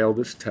going to fail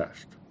this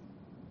test.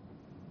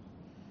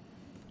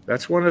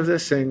 That's one of the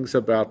things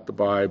about the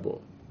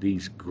Bible.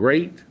 These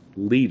great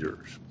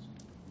leaders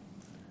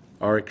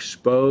are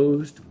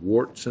exposed,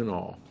 warts and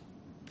all.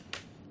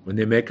 When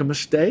they make a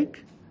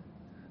mistake,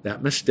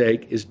 that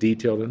mistake is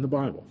detailed in the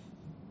Bible.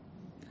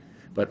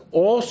 But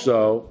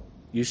also,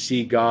 you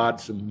see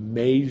God's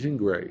amazing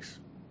grace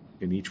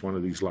in each one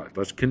of these lives.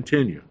 Let's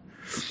continue.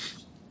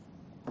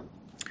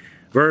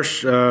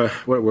 Verse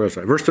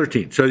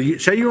 13. So you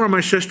say you are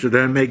my sister,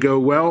 then it may go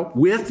well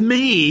with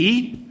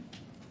me.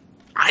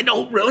 I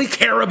don't really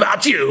care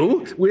about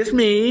you, with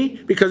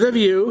me, because of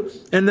you,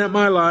 and that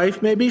my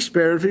life may be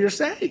spared for your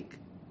sake.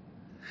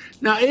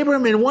 Now,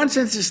 Abram, in one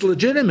sense, is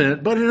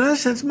legitimate, but in another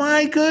sense,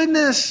 my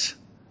goodness.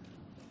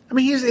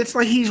 It's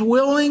like he's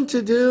willing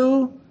to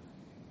do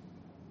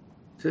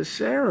to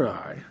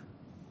Sarai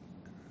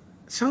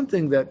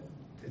something that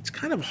it's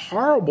kind of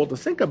horrible to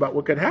think about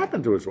what could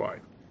happen to his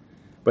wife.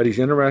 But he's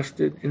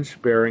interested in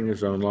sparing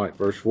his own life.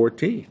 Verse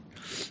 14.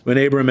 When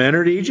Abram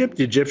entered Egypt,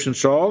 the Egyptians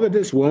saw that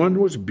this woman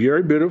was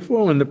very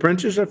beautiful, and the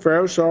princes of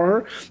Pharaoh saw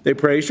her. They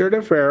praised her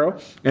to Pharaoh,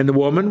 and the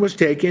woman was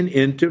taken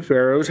into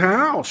Pharaoh's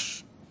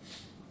house.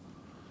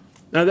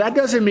 Now, that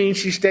doesn't mean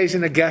she stays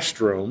in a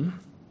guest room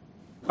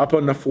up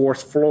on the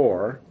 4th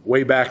floor,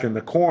 way back in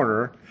the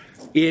corner.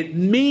 It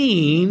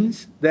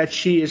means that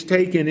she is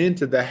taken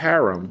into the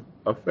harem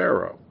of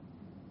Pharaoh.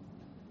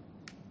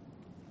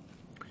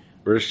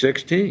 Verse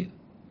 16.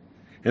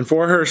 And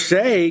for her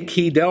sake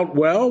he dealt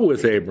well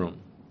with Abram,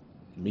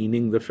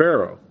 meaning the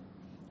Pharaoh.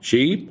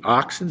 Sheep,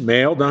 oxen,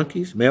 male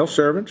donkeys, male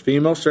servants,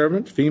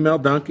 female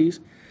donkeys,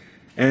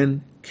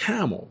 and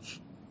camels.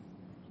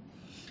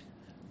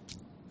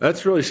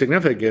 That's really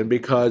significant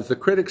because the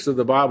critics of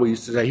the Bible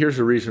used to say, here's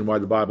the reason why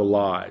the Bible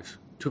lies.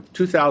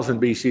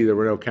 2000 BC, there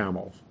were no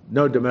camels,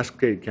 no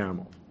domesticated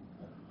camels.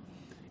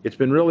 It's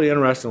been really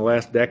interesting in the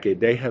last decade.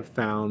 They have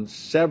found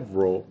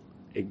several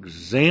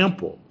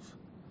examples,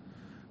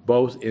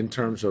 both in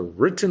terms of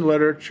written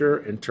literature,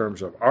 in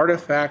terms of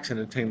artifacts, and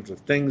in terms of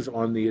things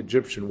on the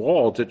Egyptian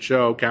walls that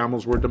show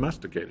camels were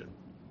domesticated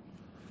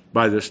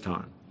by this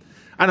time.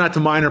 And that's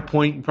a minor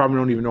point. You probably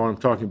don't even know what I'm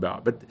talking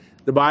about. But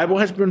the Bible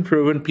has been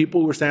proven.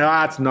 People were saying,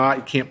 it's not,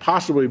 it can't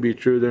possibly be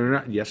true. They're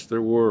not. Yes,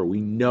 there were. We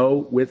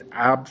know with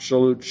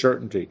absolute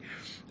certainty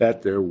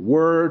that there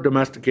were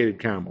domesticated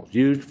camels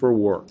used for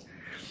work.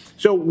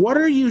 So what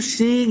are you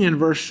seeing in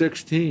verse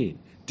 16?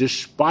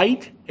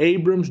 Despite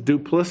Abram's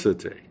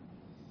duplicity,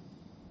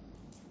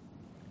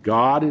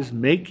 God is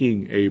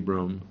making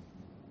Abram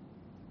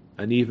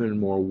an even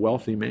more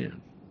wealthy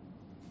man.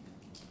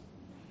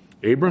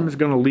 Abram is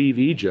going to leave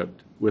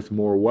Egypt with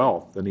more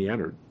wealth than he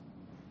entered.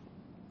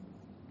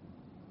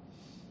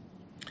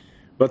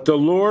 But the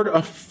Lord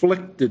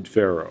afflicted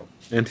Pharaoh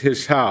and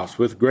his house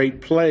with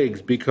great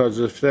plagues because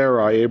of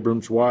Sarai,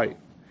 Abram's wife.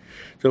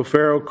 So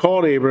Pharaoh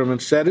called Abram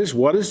and said,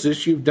 what is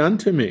this you've done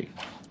to me?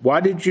 Why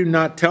did you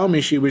not tell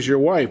me she was your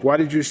wife? Why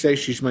did you say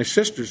she's my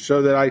sister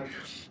so that I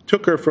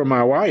took her for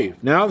my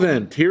wife? Now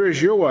then, here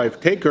is your wife.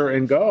 Take her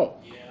and go.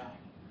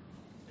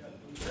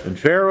 And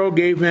Pharaoh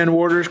gave men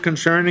orders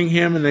concerning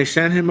him, and they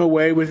sent him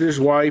away with his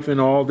wife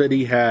and all that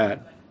he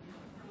had.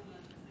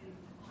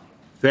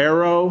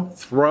 Pharaoh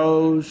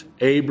throws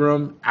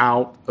Abram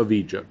out of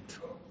Egypt.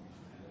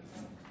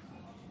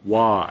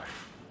 Why?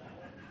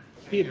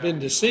 He had been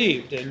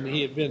deceived, and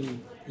he had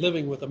been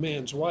living with a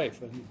man's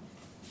wife and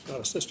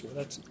not a sister.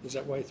 Is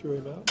that why he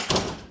threw him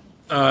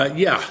out?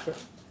 Yeah.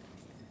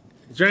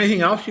 Is there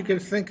anything else you can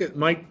think that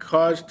might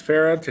cause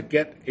Pharaoh to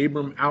get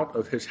Abram out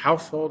of his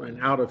household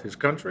and out of his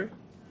country?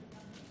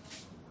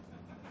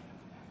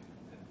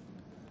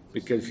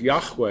 Because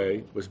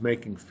Yahweh was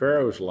making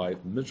Pharaoh's life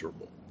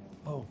miserable.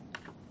 Oh.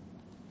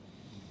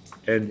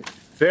 And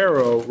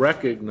Pharaoh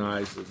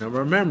recognizes, now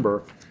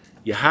remember,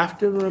 you have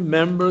to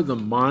remember the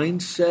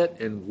mindset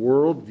and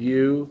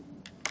worldview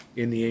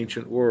in the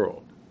ancient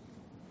world.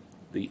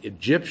 The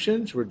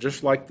Egyptians were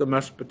just like the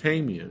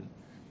Mesopotamian.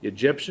 The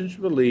Egyptians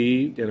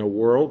believed in a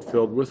world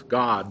filled with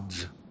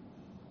gods.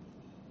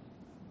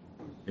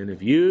 And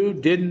if you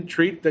didn't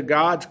treat the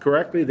gods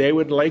correctly, they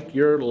would make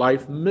your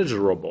life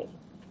miserable.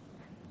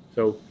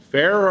 So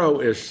Pharaoh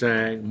is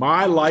saying,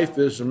 my life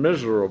is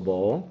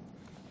miserable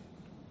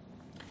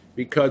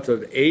because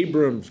of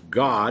Abram's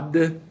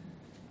God.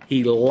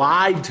 He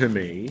lied to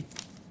me,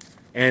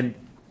 and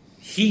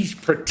he's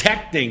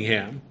protecting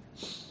him.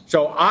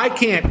 So I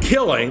can't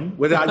kill him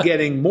without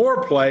getting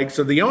more plagues.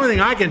 So the only thing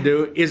I can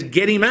do is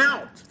get him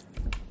out.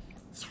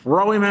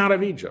 Throw him out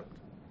of Egypt.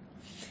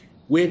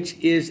 Which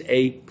is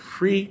a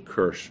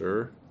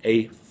precursor,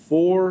 a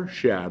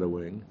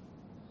foreshadowing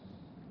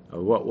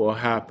of what will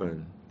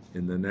happen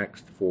in the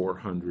next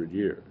 400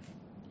 years.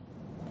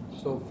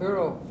 So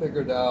Pharaoh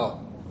figured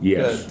out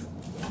Yes.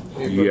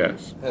 that Abraham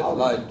had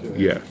lied to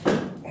him.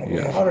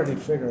 Yes. How did he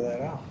figure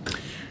that out?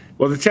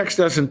 Well, the text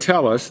doesn't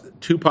tell us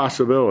two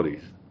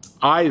possibilities.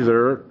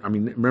 Either,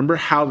 remember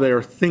how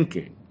they're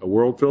thinking. A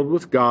world filled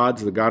with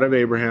gods, the God of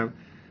Abraham.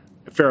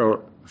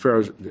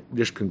 Pharaoh's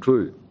just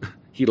concluded,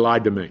 he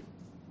lied to me.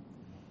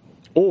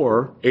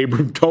 Or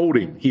Abram told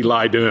him he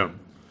lied to him.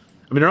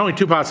 There are only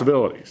two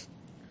possibilities.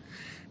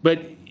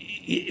 But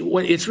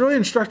it's really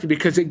instructive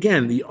because,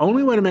 again, the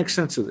only way to make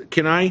sense of it,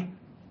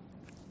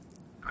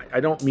 I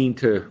don't mean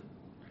to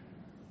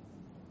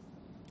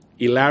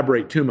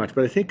elaborate too much,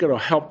 but I think it'll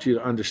help you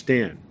to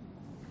understand.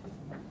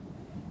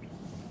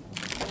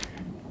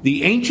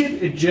 The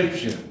ancient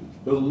Egyptians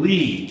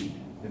believed,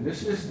 and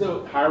this is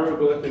the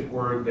hieroglyphic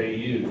word they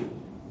used,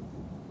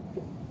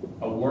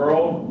 a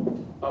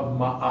world of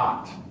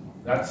Ma'at.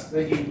 That's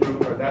the Hebrew,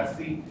 or that's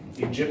the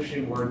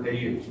Egyptian word they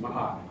use,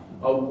 Ma'at.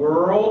 A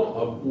world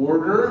of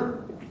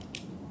order,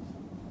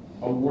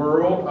 a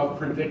world of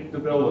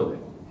predictability.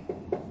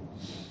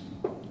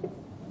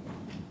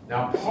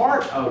 Now,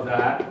 part of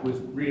that was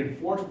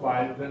reinforced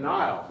by the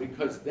Nile,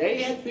 because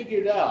they had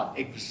figured out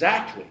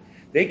exactly,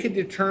 they could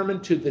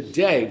determine to the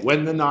day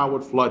when the Nile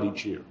would flood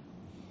each year.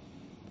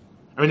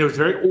 It was a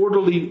very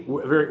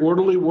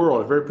orderly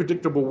world, a very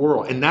predictable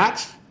world. And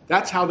that's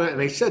how and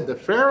they said the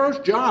Pharaoh's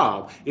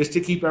job is to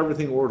keep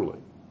everything orderly.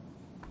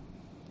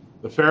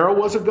 The Pharaoh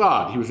was a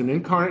god. He was an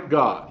incarnate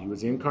god. He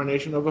was the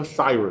incarnation of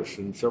Osiris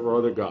and several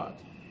other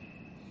gods.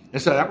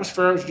 And so that was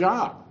Pharaoh's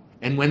job.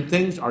 And when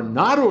things are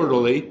not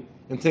orderly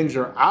and things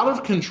are out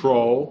of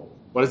control,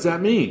 what does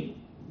that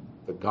mean?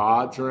 The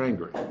gods are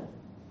angry.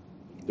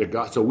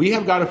 So we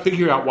have got to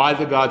figure out why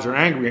the gods are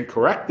angry and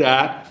correct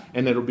that,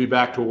 and it'll be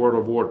back to a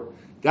world of order.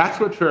 That's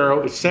what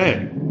Pharaoh is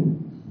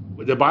saying.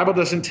 The Bible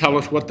doesn't tell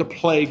us what the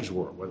plagues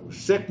were, whether it was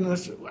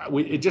sickness.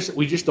 We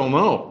just don't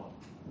know.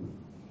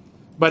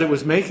 But it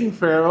was making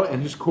Pharaoh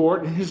and his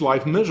court and his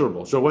life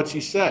miserable. So what's he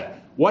said?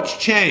 What's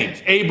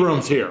changed?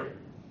 Abram's here.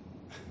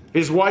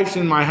 His wife's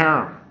in my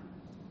harem.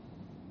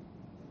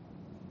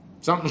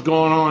 Something's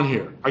going on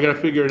here. I got to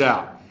figure it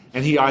out.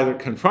 And he either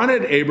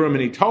confronted Abram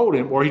and he told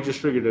him, or he just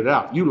figured it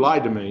out. You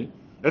lied to me.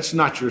 That's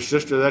not your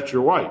sister, that's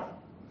your wife.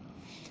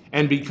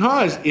 And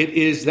because it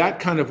is that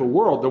kind of a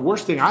world, the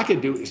worst thing I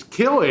could do is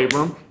kill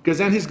Abram, because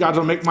then his gods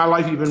will make my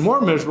life even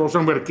more miserable, so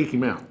I'm going to kick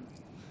him out.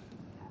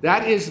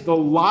 That is the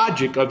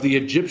logic of the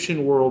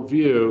Egyptian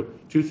worldview,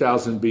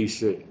 2000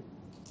 BC.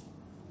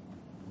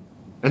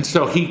 And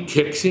so he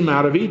kicks him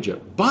out of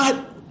Egypt.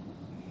 But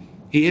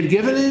he had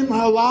given him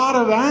a lot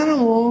of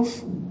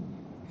animals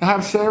to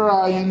have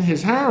Sarai in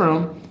his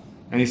harem.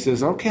 And he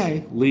says,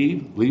 okay,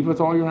 leave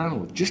with all your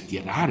animals. Just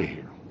get out of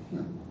here.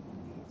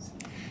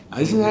 Now,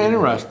 isn't that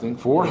interesting?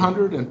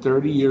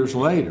 430 years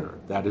later,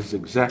 that is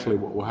exactly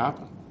what will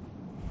happen.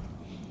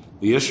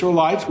 The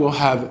Israelites will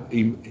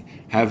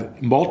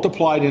have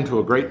multiplied into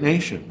a great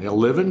nation. They'll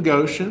live in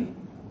Goshen,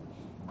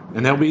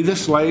 and they'll be the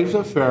slaves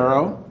of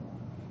Pharaoh.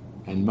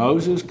 And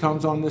Moses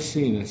comes on the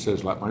scene and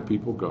says, let my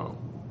people go.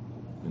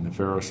 And the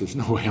Pharaoh says,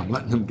 no way, I'm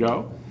letting them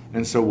go.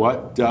 And so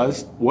what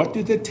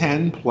did the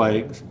 10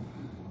 plagues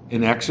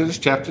in Exodus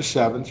chapter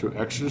 7 through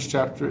Exodus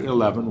chapter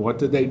 11, what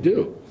did they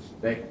do?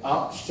 They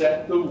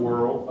upset the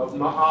world of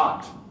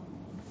Ma'at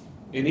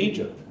in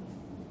Egypt.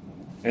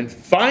 And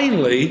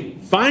finally,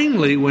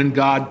 when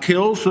God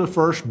kills the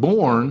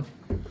firstborn,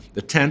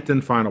 the 10th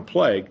and final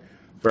plague,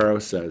 Pharaoh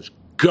says,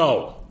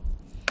 go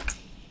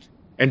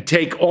and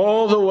take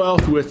all the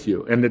wealth with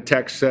you. And the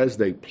text says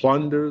they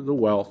plunder the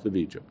wealth of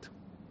Egypt.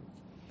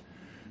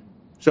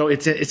 So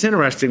it's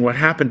interesting. What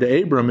happened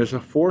to Abram is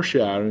a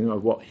foreshadowing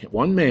of what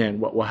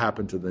will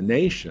happen to the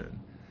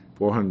nation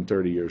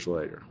 430 years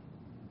later.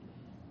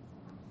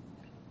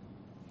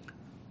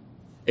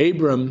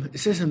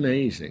 This is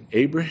amazing.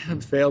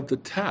 Abraham failed the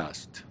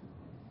test,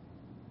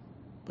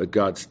 but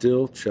God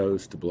still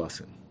chose to bless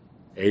him.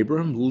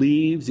 Abram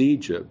leaves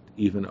Egypt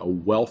even a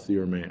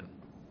wealthier man.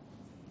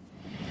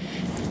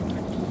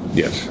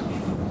 Yes.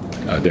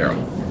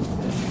 Daryl.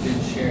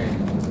 Been sharing,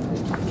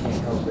 I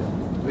can't help but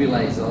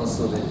realize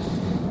also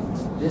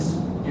that this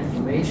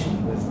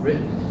information was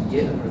written and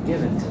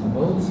given to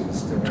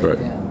Moses to write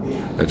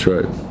down. That's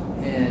right.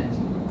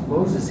 And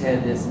Moses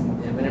had this,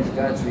 and whenever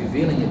God's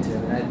revealing it to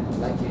him, and I'd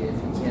like you, if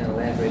you can,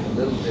 elaborate a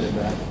little bit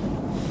about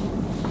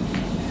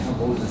how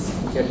Moses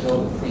kept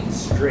all the things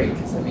straight.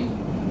 Because,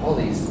 all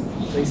these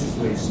places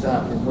where he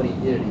stopped and what he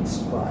did at each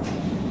spot,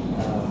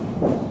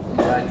 and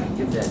God could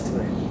give that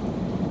to him.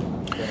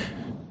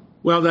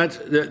 Well,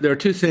 there are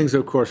two things,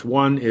 of course.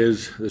 One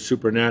is the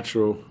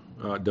supernatural,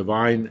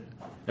 divine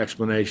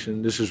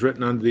explanation. This is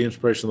written under the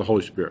inspiration of the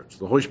Holy Spirit. So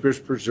the Holy Spirit's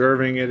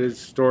preserving it, it's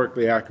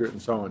historically accurate,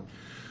 and so on.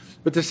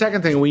 But the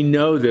second thing, we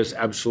know this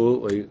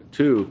absolutely,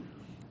 too.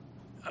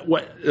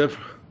 What the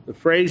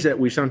phrase that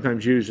we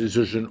sometimes use is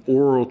there's an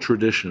oral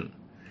tradition.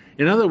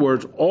 In other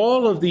words,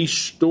 all of these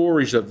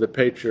stories of the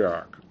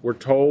patriarch were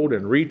told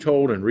and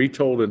retold and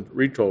retold and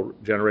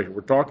retold generation.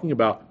 We're talking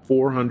about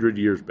 400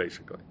 years,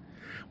 basically.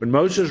 When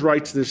Moses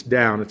writes this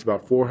down, it's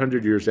about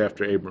 400 years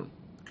after Abram,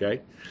 okay?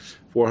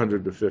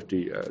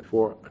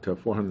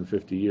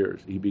 450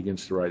 years, he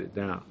begins to write it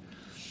down.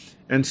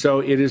 And so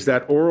it is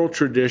that oral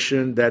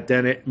tradition that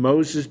then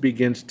Moses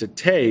begins to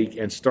take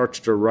and starts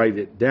to write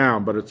it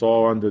down, but it's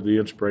all under the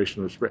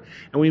inspiration of the Spirit.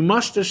 And we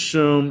must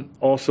assume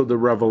also the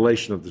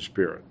revelation of the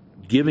Spirit,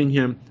 giving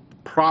him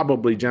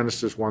probably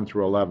Genesis 1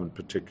 through 11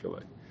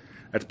 particularly.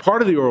 That's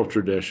part of the oral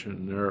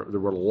tradition. There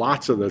were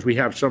lots of those. We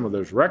have some of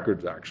those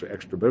records, actually,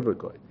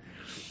 extra-biblically.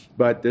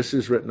 But this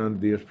is written under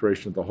the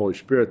inspiration of the Holy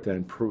Spirit,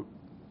 then,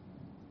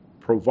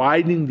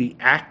 providing the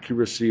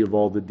accuracy of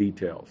all the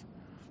details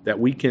that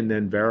we can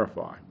then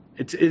verify.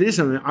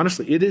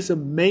 Honestly, it is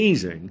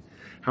amazing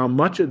how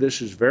much of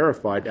this is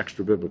verified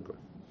extra-biblically.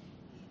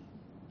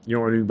 You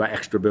know what I mean by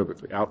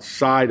extra-biblically,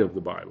 outside of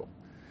the Bible,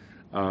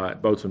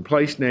 both in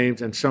place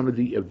names and some of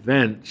the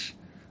events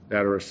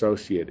that are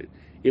associated.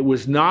 It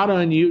was not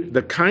unusual.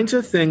 The kinds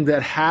of thing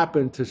that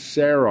happened to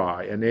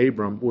Sarai and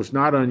Abram was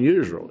not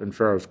unusual in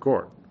Pharaoh's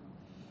court.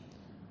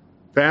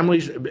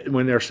 Families,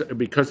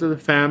 because of the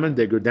famine,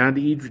 they go down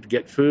to Egypt to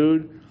get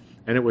food,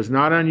 and it was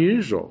not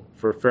unusual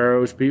for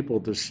Pharaoh's people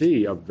to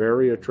see a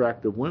very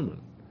attractive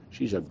woman.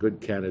 She's a good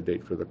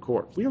candidate for the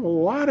court. We have a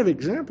lot of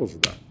examples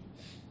of that.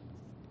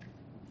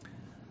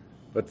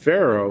 But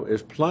Pharaoh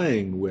is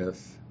playing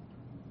with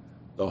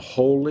the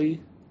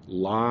holy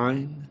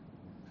line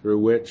through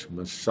which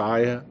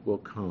Messiah will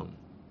come.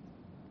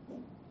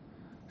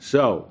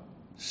 So,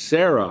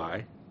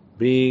 Sarai,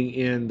 being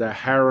in the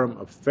harem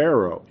of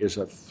Pharaoh, is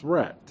a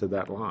threat to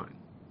that line.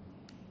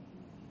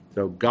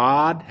 So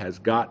God has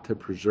got to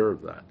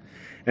preserve that.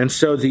 And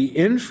so the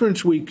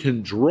inference we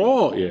can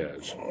draw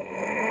is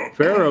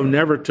Pharaoh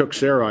never took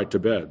Sarai to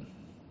bed.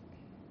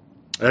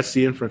 That's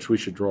the inference we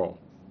should draw.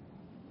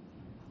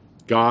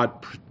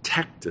 God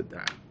protected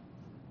that.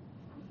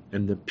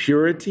 And the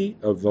purity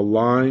of the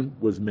line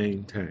was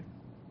maintained.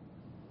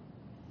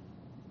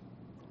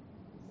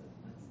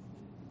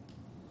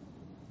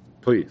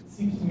 Please. It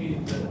seems to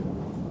me that,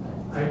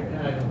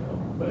 I don't know,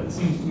 but it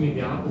seems to me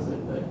the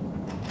opposite, that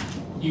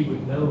you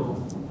would know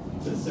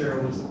that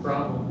Sarah was a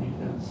problem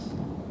because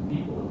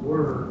people that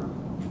were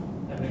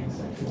having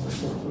sexual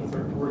intercourse with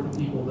her were the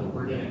people that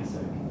were getting sick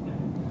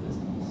and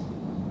disease.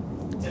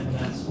 And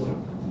that's what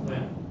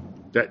went.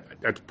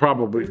 That's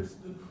probably...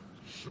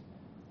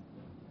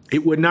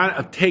 It would not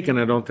have taken,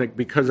 I don't think,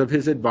 because of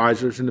his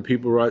advisors and the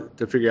people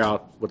to figure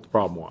out what the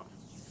problem was.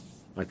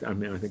 I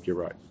think you're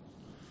right.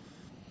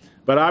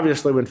 But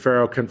obviously when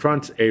Pharaoh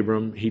confronts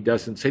Abram, he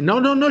doesn't say,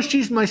 no,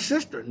 she's my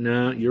sister.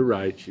 No, you're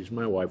right, she's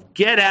my wife.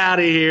 Get out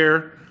of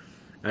here.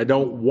 I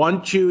don't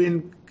want you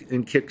in,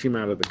 and kicks him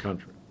out of the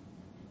country.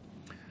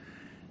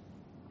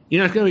 You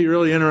know, it's going to be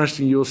really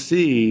interesting. You'll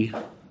see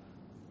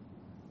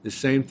the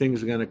same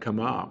things are going to come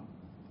up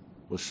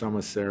with some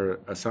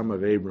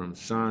of Abram's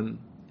son,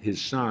 his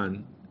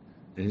son,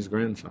 and his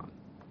grandson.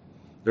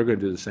 They're going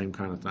to do the same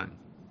kind of thing.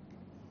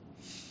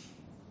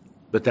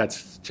 But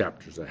that's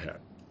chapters ahead.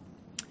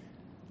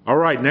 All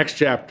right, next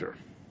chapter.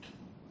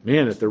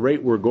 Man, at the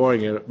rate we're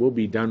going, we'll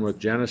be done with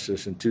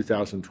Genesis in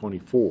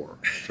 2024.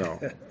 So,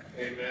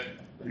 Amen.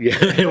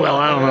 Yeah, well,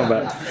 I don't know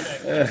about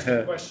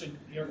Question.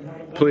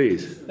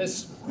 Please.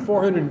 That's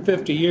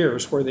 450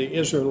 years where the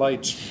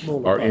Israelites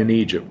Are in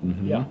Egypt.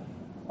 Mm-hmm. Yeah.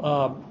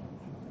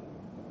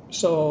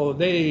 So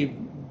they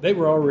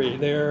were already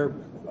there,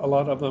 a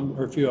lot of them,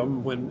 or a few of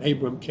them, when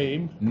Abram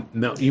came.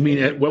 No, you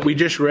mean what we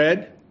just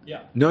read?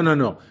 Yeah.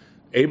 No.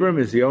 Abram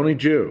is the only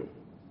Jew.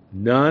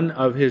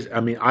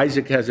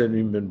 Isaac hasn't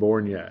even been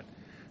born yet.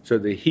 So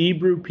the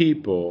Hebrew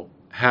people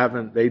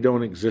they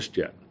don't exist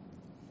yet.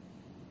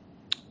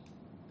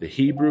 The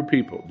Hebrew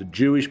people, the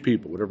Jewish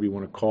people, whatever you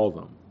want to call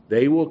them,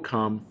 they will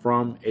come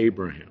from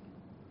Abraham.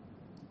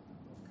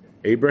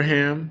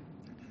 Abraham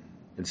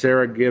and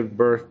Sarah give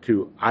birth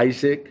to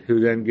Isaac,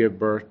 who then give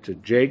birth to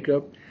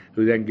Jacob,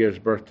 who then gives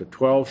birth to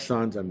 12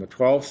 sons, and the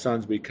 12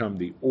 sons become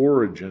the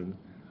origin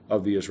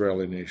of the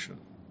Israeli nation.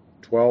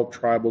 12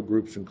 tribal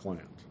groups and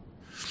clans.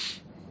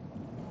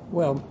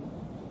 Well,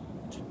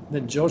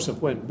 then Joseph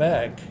went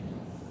back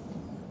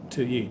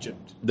to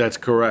Egypt. That's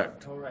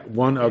correct. Correct.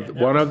 One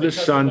of the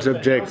sons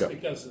of Jacob.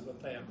 Because of the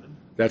famine.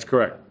 That's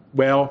correct.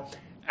 Well,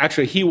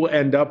 actually, Joseph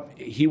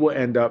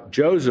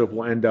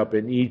will end up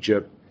in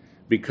Egypt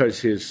because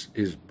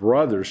his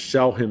brothers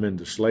sell him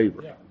into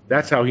slavery. Yeah.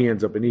 That's how he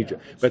ends up in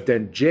Egypt. Yeah. But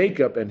then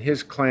Jacob and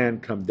his clan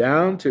come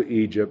down to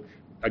Egypt,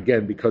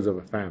 again, because of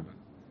a famine.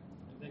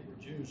 And they were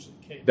Jews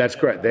that came. That's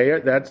correct. They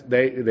are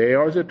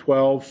the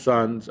 12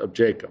 sons of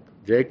Jacob.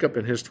 Jacob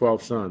and his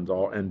 12 sons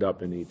all end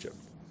up in Egypt.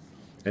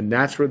 And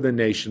that's where the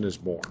nation is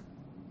born.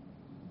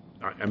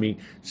 I mean,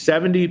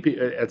 70,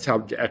 that's how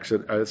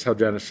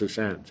Genesis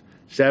ends.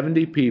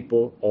 70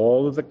 people,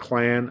 all of the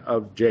clan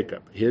of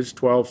Jacob, his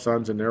 12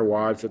 sons and their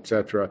wives,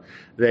 etc.,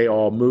 they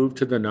all moved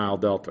to the Nile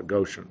Delta,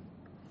 Goshen.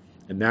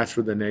 And that's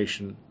where the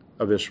nation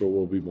of Israel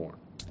will be born.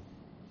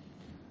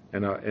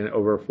 And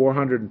over a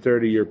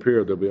 430-year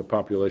period, there'll be a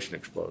population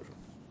explosion.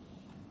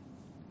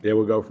 They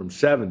will go from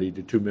 70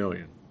 to 2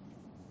 million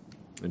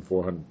in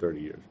 430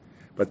 years.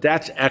 But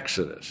that's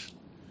Exodus.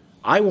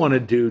 I want to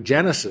do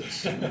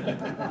Genesis.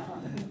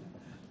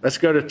 Let's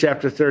go to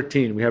chapter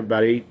 13. We have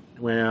about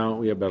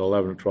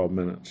 11 or 12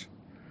 minutes.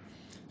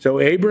 So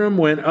Abram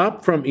went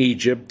up from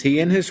Egypt, he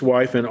and his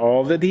wife and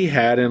all that he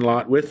had, and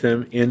Lot with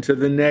him, into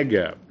the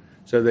Negev.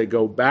 So they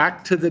go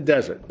back to the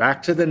desert,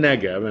 back to the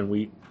Negev,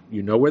 and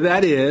you know where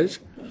that is.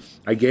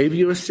 I gave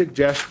you a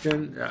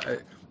suggestion.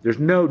 There's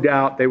no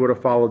doubt they would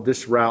have followed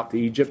this route to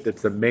Egypt.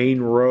 It's the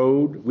main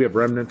road. We have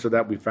remnants of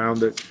that. We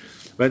found it.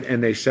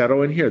 And they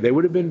settle in here. They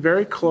would have been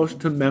very close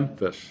to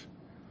Memphis.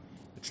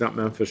 It's not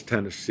Memphis,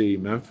 Tennessee.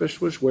 Memphis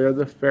was where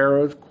the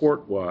Pharaoh's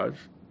court was.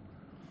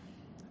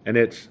 And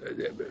it's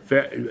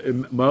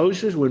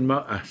Moses, when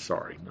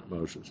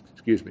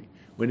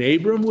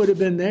Abram would have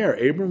been there,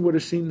 Abram would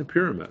have seen the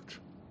pyramids.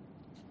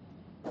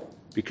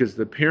 Because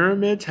the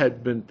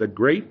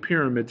great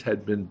pyramids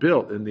had been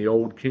built in the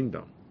Old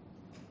Kingdom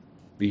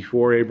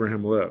before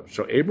Abraham lived.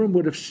 So Abram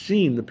would have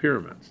seen the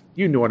pyramids.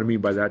 You know what I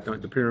mean by that, don't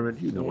you? The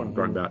pyramid, you know what I'm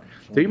talking about.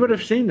 So he would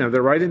have seen them.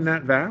 They're right in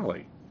that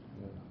valley.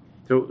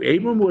 So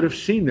Abram would have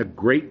seen the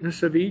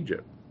greatness of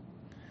Egypt.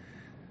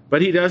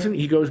 But he doesn't.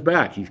 He goes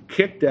back. He's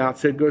kicked out,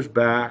 so he goes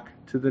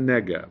back to the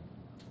Negev.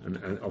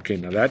 Okay,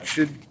 now that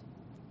should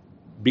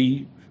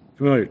be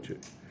familiar to you.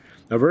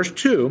 Now verse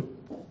 2,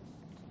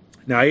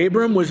 now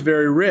Abram was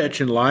very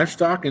rich in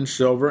livestock and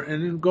silver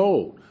and in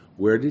gold.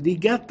 Where did he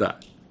get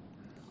that?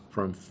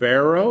 From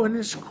Pharaoh and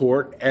his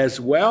court, as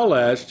well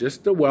as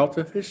just the wealth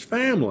of his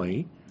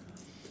family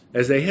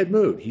as they had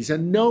moved. He's a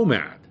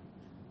nomad.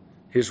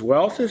 His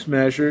wealth is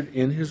measured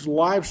in his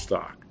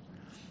livestock,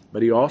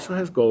 but he also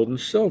has gold and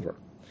silver.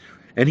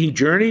 And he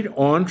journeyed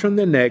on from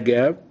the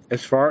Negev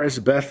as far as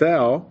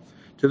Bethel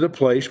to the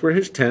place where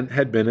his tent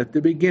had been at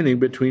the beginning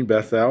between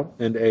Bethel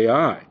and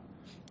Ai,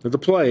 to the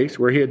place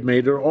where he had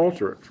made an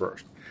altar at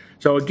first.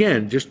 So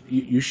again, just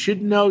you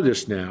should know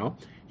this now.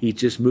 He's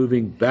just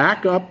moving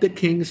back up the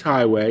King's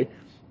Highway,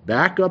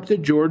 back up the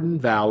Jordan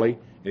Valley,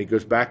 and he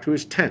goes back to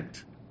his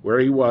tent, where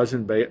he was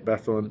in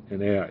Bethel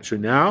and Ai. So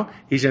now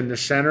he's in the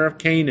center of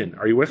Canaan.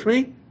 Are you with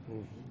me?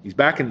 Mm-hmm. He's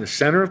back in the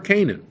center of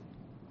Canaan.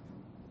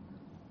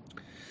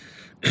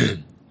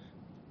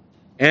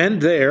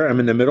 And there, I'm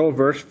in the middle of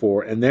verse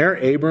 4, and there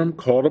Abram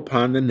called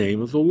upon the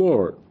name of the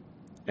Lord.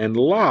 And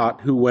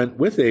Lot, who went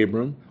with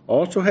Abram,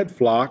 also had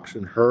flocks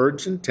and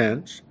herds and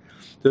tents,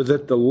 so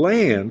that the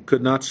land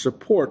could not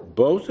support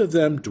both of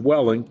them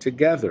dwelling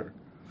together.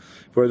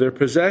 For their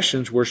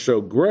possessions were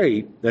so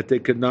great that they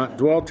could not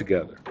dwell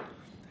together.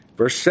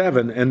 Verse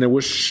 7, and there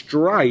was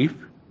strife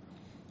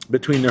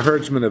between the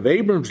herdsmen of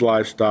Abram's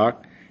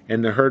livestock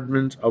and the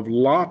herdsmen of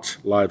Lot's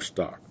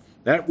livestock.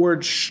 That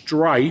word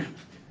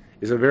strife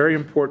is a very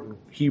important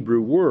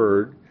Hebrew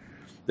word.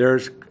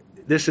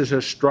 This is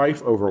a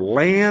strife over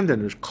land,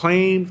 and there's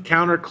claims,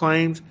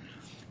 counterclaims.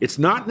 It's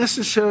not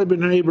necessarily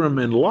between Abram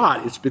and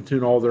Lot, it's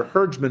between all their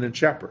herdsmen and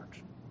shepherds.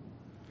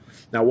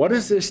 Now, what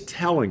is this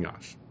telling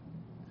us?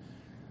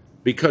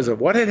 Because of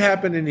what had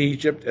happened in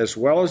Egypt, as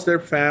well as their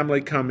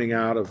family coming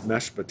out of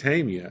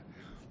Mesopotamia,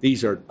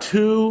 these are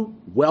two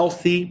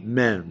wealthy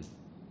men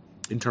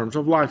in terms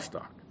of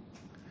livestock.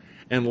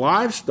 And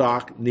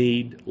livestock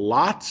need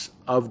lots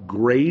of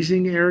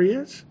grazing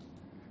areas.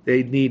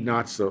 They need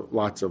lots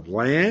of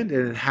land,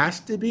 and it has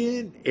to be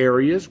in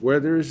areas where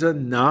there's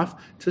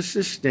enough to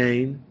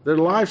sustain the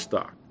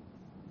livestock.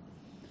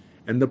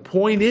 And the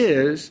point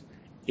is,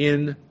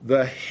 in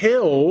the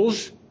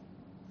hills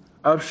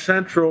of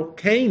central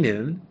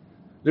Canaan,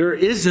 there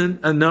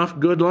isn't enough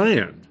good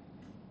land.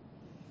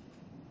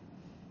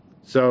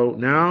 So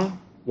now,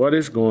 what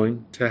is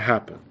going to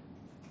happen?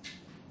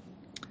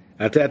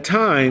 At that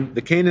time,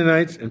 the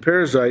Canaanites and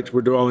Perizzites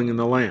were dwelling in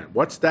the land.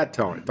 What's that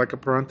telling? It's like a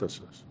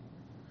parenthesis.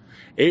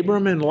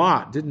 Abram and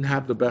Lot didn't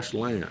have the best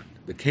land.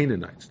 The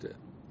Canaanites did.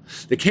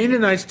 The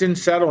Canaanites didn't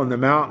settle in the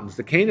mountains.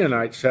 The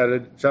Canaanites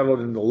settled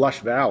in the lush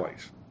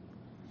valleys,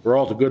 where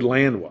all the good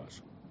land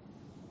was.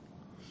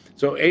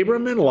 So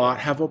Abram and Lot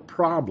have a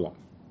problem.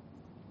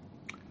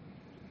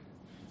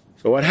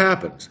 So what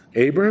happens?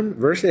 Abram,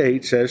 verse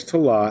 8, says to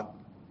Lot,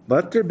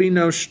 let there be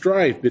no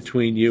strife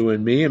between you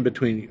and me and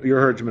between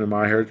your herdsmen and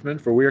my herdsmen,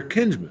 for we are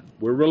kinsmen.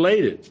 We're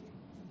related.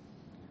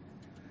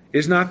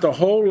 Is not the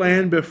whole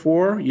land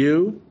before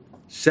you?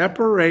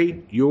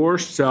 Separate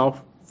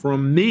yourself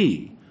from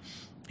me.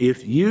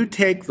 If you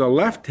take the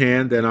left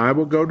hand, then I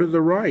will go to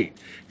the right.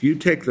 If you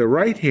take the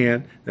right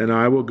hand, then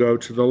I will go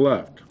to the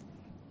left.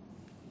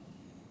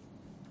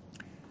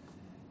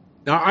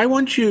 Now, I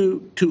want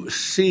you to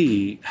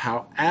see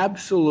how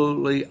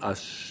absolutely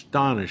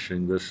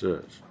astonishing this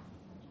is.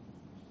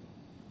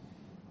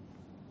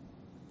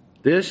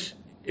 This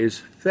is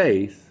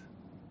faith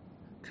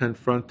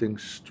confronting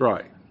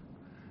strife.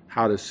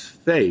 How does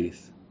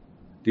faith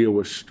deal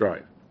with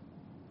strife?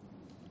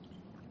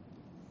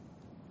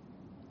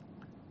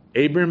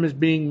 Abram is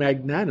being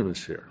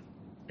magnanimous here.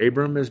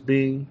 Abram is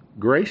being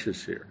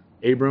gracious here.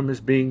 Abram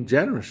is being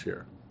generous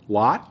here.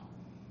 Lot,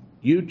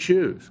 you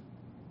choose.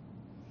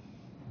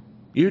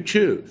 You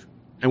choose.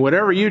 And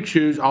whatever you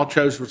choose, I'll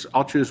choose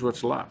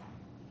what's left.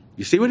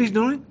 You see what he's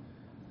doing?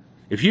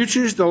 If you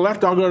choose the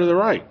left, I'll go to the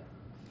right.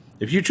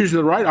 If you choose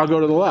the right, I'll go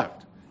to the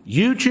left.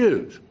 You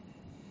choose.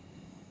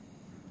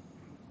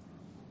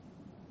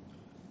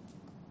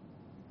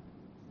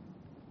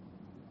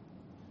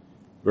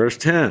 Verse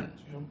 10.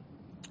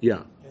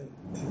 Yeah.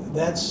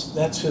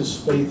 That's his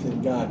faith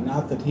in God.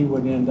 Not that he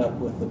would end up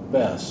with the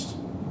best,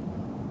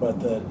 but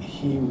that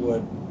he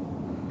would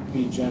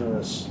be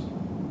generous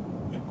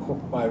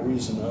by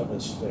reason of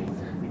his faith,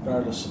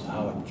 regardless of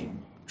how it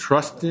came.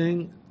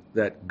 Trusting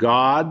that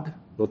God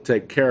will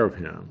take care of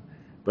him.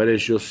 But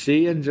as you'll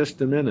see in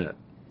just a minute,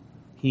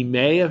 he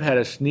may have had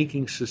a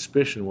sneaking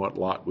suspicion what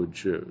Lot would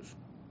choose.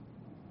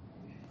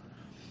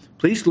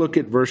 Please look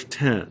at verse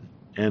 10.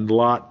 And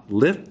Lot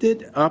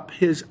lifted up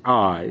his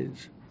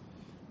eyes,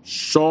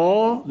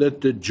 saw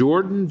that the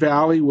Jordan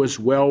Valley was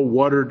well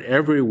watered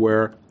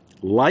everywhere,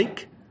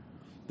 like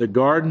the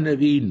Garden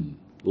of Eden,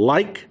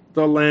 like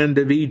the land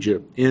of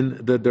Egypt in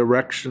the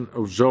direction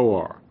of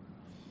Zoar.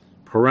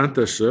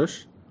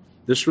 Parenthesis,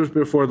 this was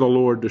before the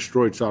Lord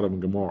destroyed Sodom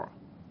and Gomorrah.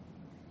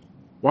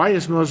 Why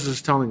is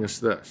Moses telling us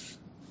this?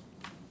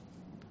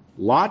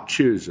 Lot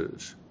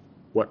chooses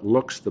what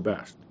looks the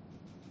best.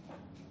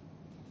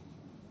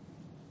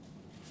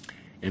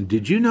 And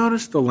did you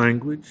notice the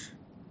language?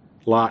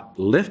 Lot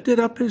lifted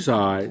up his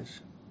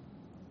eyes,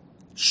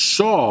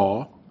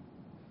 saw,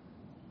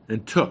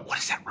 and took. What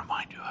does that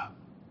remind you of?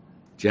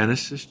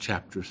 Genesis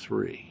chapter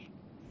 3.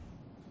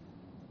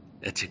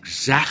 That's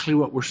exactly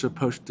what we're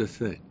supposed to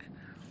think.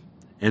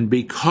 And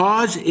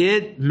because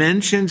it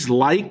mentions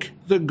like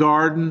the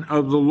garden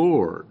of the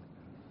Lord,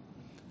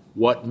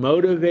 what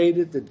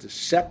motivated the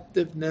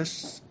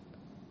deceptiveness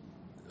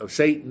of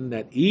Satan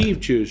that Eve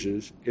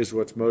chooses is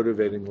what's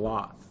motivating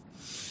Lot.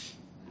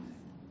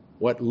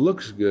 What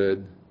looks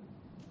good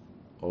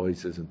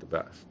always isn't the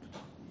best.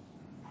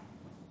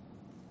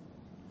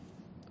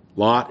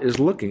 Lot is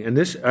looking, and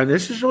this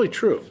is really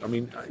true. I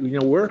mean,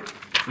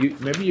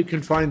 maybe you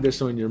can find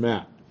this on your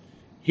map.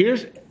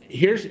 Here's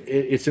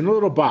it's in a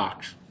little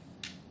box.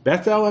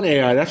 Bethel and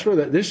Ai. That's where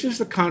this is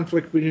the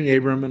conflict between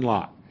Abram and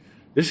Lot.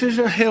 This is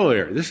a hill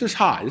area. This is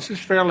high. This is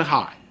fairly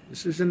high.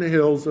 This is in the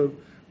hills of,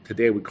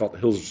 today we call it the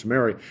hills of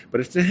Samaria,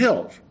 but it's the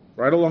hills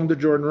right along the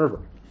Jordan River.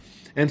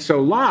 And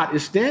so Lot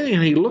is standing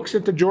and he looks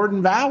at the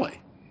Jordan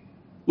Valley,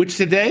 which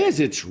today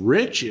it's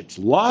rich, it's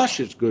lush,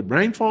 it's good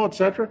rainfall,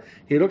 etc.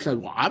 He looks like,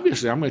 well,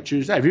 obviously I'm going to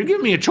choose that. If you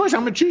give me a choice,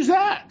 I'm going to choose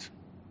that.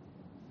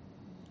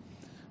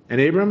 And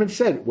Abram had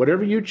said,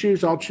 whatever you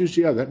choose, I'll choose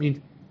the other. That means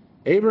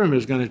Abram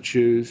is going to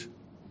choose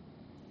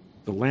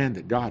the land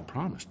that God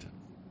promised him.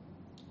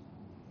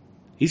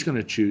 He's going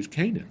to choose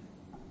Canaan.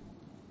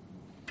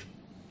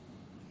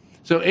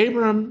 So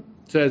Abram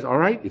says, all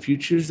right, if you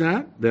choose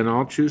that, then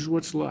I'll choose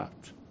what's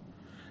left.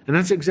 And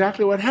that's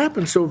exactly what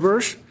happened. So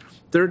verse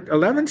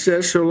 11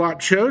 says, so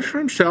Lot chose for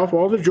himself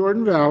all the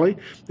Jordan Valley,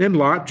 and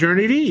Lot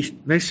journeyed east.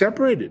 And they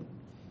separated.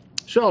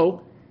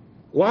 So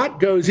Lot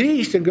goes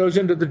east and goes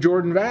into the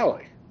Jordan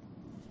Valley.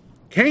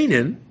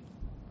 Canaan,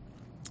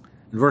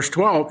 in verse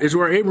 12, is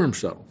where Abram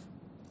settled.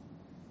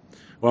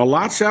 While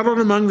Lot settled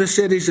among the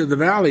cities of the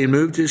valley and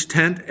moved his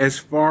tent as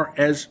far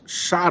as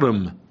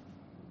Sodom.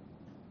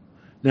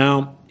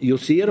 Now, you'll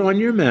see it on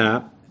your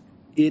map.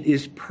 It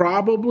is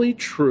probably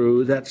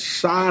true that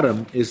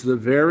Sodom is the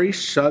very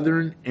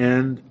southern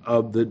end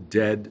of the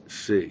Dead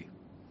Sea.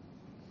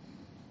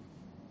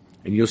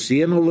 And you'll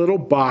see in a little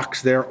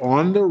box there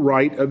on the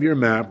right of your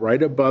map,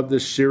 right above the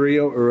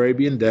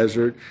Syro-Arabian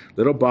desert,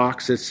 little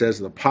box that says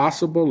the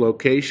possible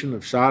location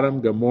of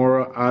Sodom,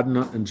 Gomorrah,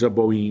 Adnah, and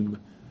Zeboim.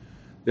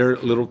 They're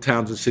little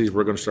towns and cities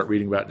we're going to start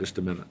reading about in just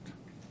a minute.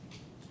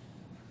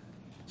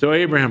 So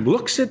Abraham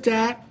looks at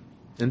that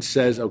and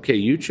says, okay,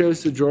 you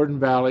chose the Jordan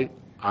Valley.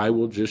 I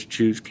will just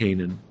choose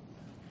Canaan.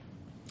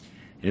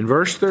 And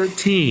verse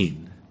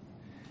 13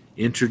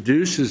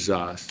 introduces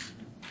us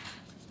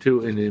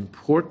to an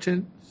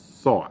important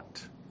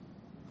thought.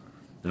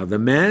 Now, the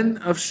men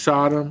of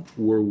Sodom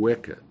were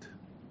wicked,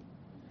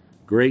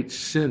 great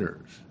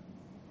sinners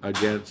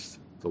against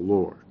the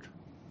Lord.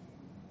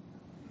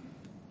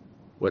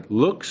 What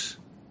looks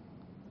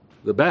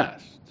the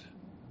best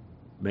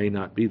may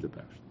not be the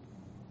best.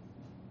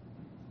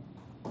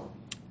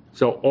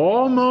 So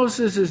all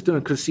Moses is doing,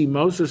 because see,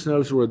 Moses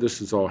knows where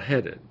this is all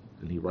headed,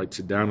 and he writes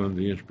it down under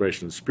the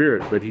inspiration of the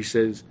Spirit, but he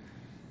says,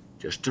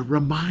 just a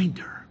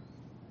reminder,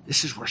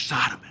 this is where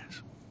Sodom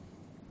is.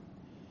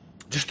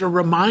 Just a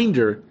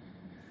reminder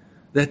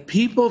that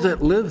people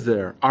that live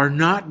there are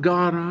not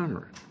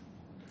God-honoring.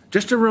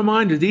 Just a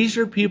reminder, these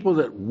are people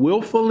that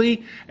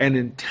willfully and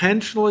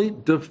intentionally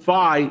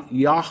defy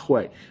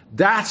Yahweh.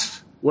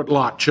 That's what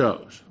Lot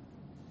chose.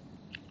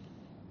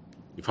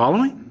 You follow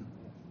me?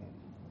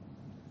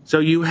 So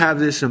you have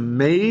this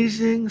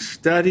amazing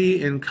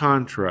study in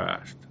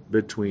contrast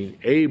between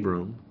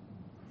Abram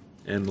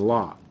and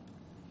Lot.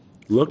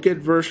 Look at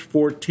verse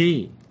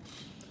 14.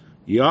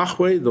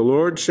 Yahweh, the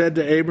Lord, said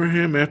to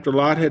Abraham after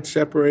Lot had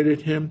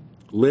separated him,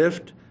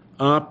 lift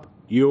up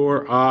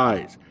your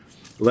eyes.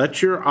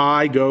 Let your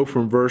eye go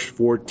from verse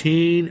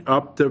 14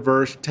 up to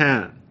verse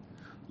 10.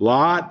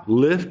 Lot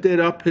lifted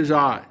up his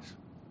eyes.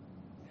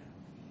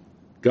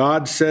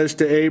 God says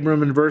to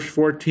Abram in verse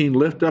 14,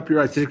 lift up your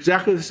eyes. It's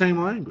exactly the same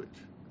language.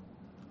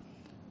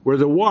 Where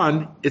the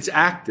one, it's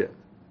active.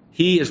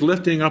 He is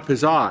lifting up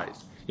his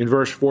eyes. In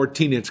verse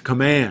 14, it's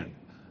command.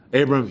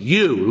 Abram,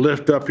 you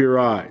lift up your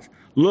eyes.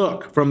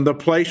 Look from the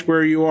place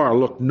where you are.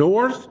 Look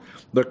north,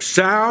 look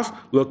south,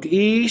 look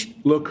east,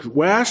 look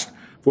west.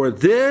 For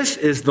this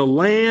is the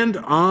land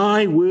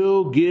I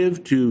will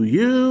give to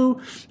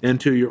you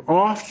and to your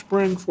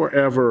offspring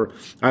forever.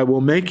 I will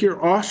make your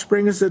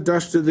offspring as the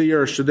dust of the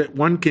earth, so that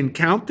one can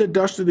count the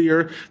dust of the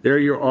earth. There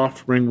your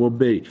offspring will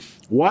be.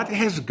 What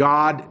has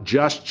God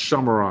just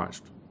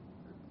summarized?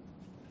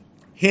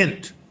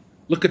 Hint.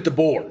 Look at the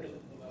board.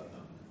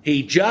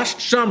 He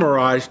just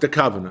summarized the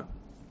covenant.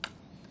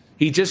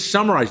 He just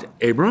summarized.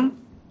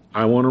 Abram,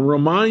 I want to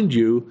remind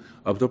you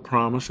of the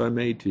promise I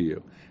made to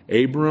you.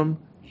 Abram,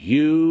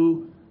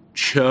 you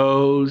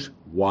chose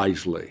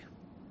wisely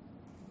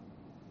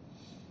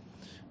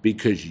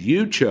because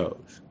you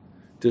chose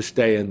to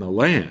stay in the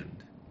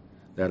land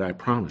that I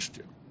promised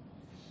you.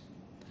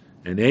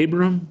 And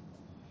Abram,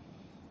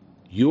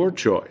 your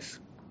choice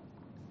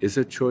is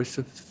a choice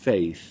of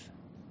faith.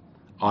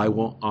 I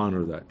will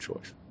honor that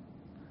choice.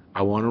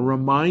 I want to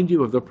remind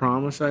you of the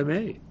promise I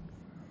made.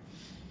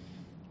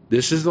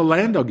 This is the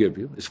land I'll give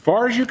you. As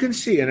far as you can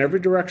see in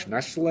every direction,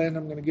 that's the land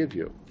I'm going to give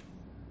you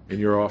and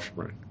your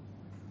offspring.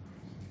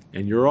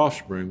 And your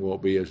offspring will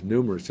be as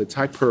numerous. It's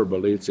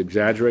hyperbole. It's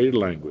exaggerated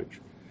language.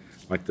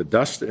 Like the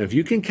dust. If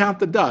you can count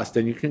the dust,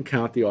 then you can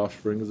count the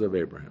offsprings of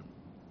Abraham.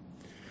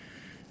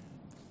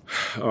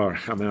 All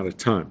right, I'm out of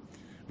time.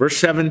 Verse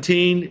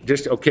 17,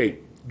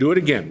 do it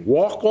again.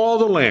 Walk all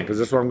the land, because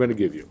that's what I'm going to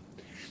give you.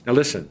 Now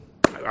listen,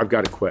 I've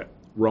got to quit.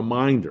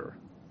 Reminder,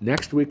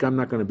 next week I'm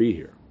not going to be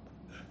here.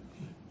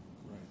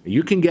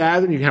 You can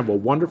gather and you can have a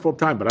wonderful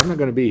time, but I'm not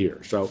going to be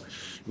here. So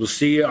we'll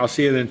see you. I'll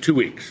see you in 2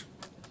 weeks.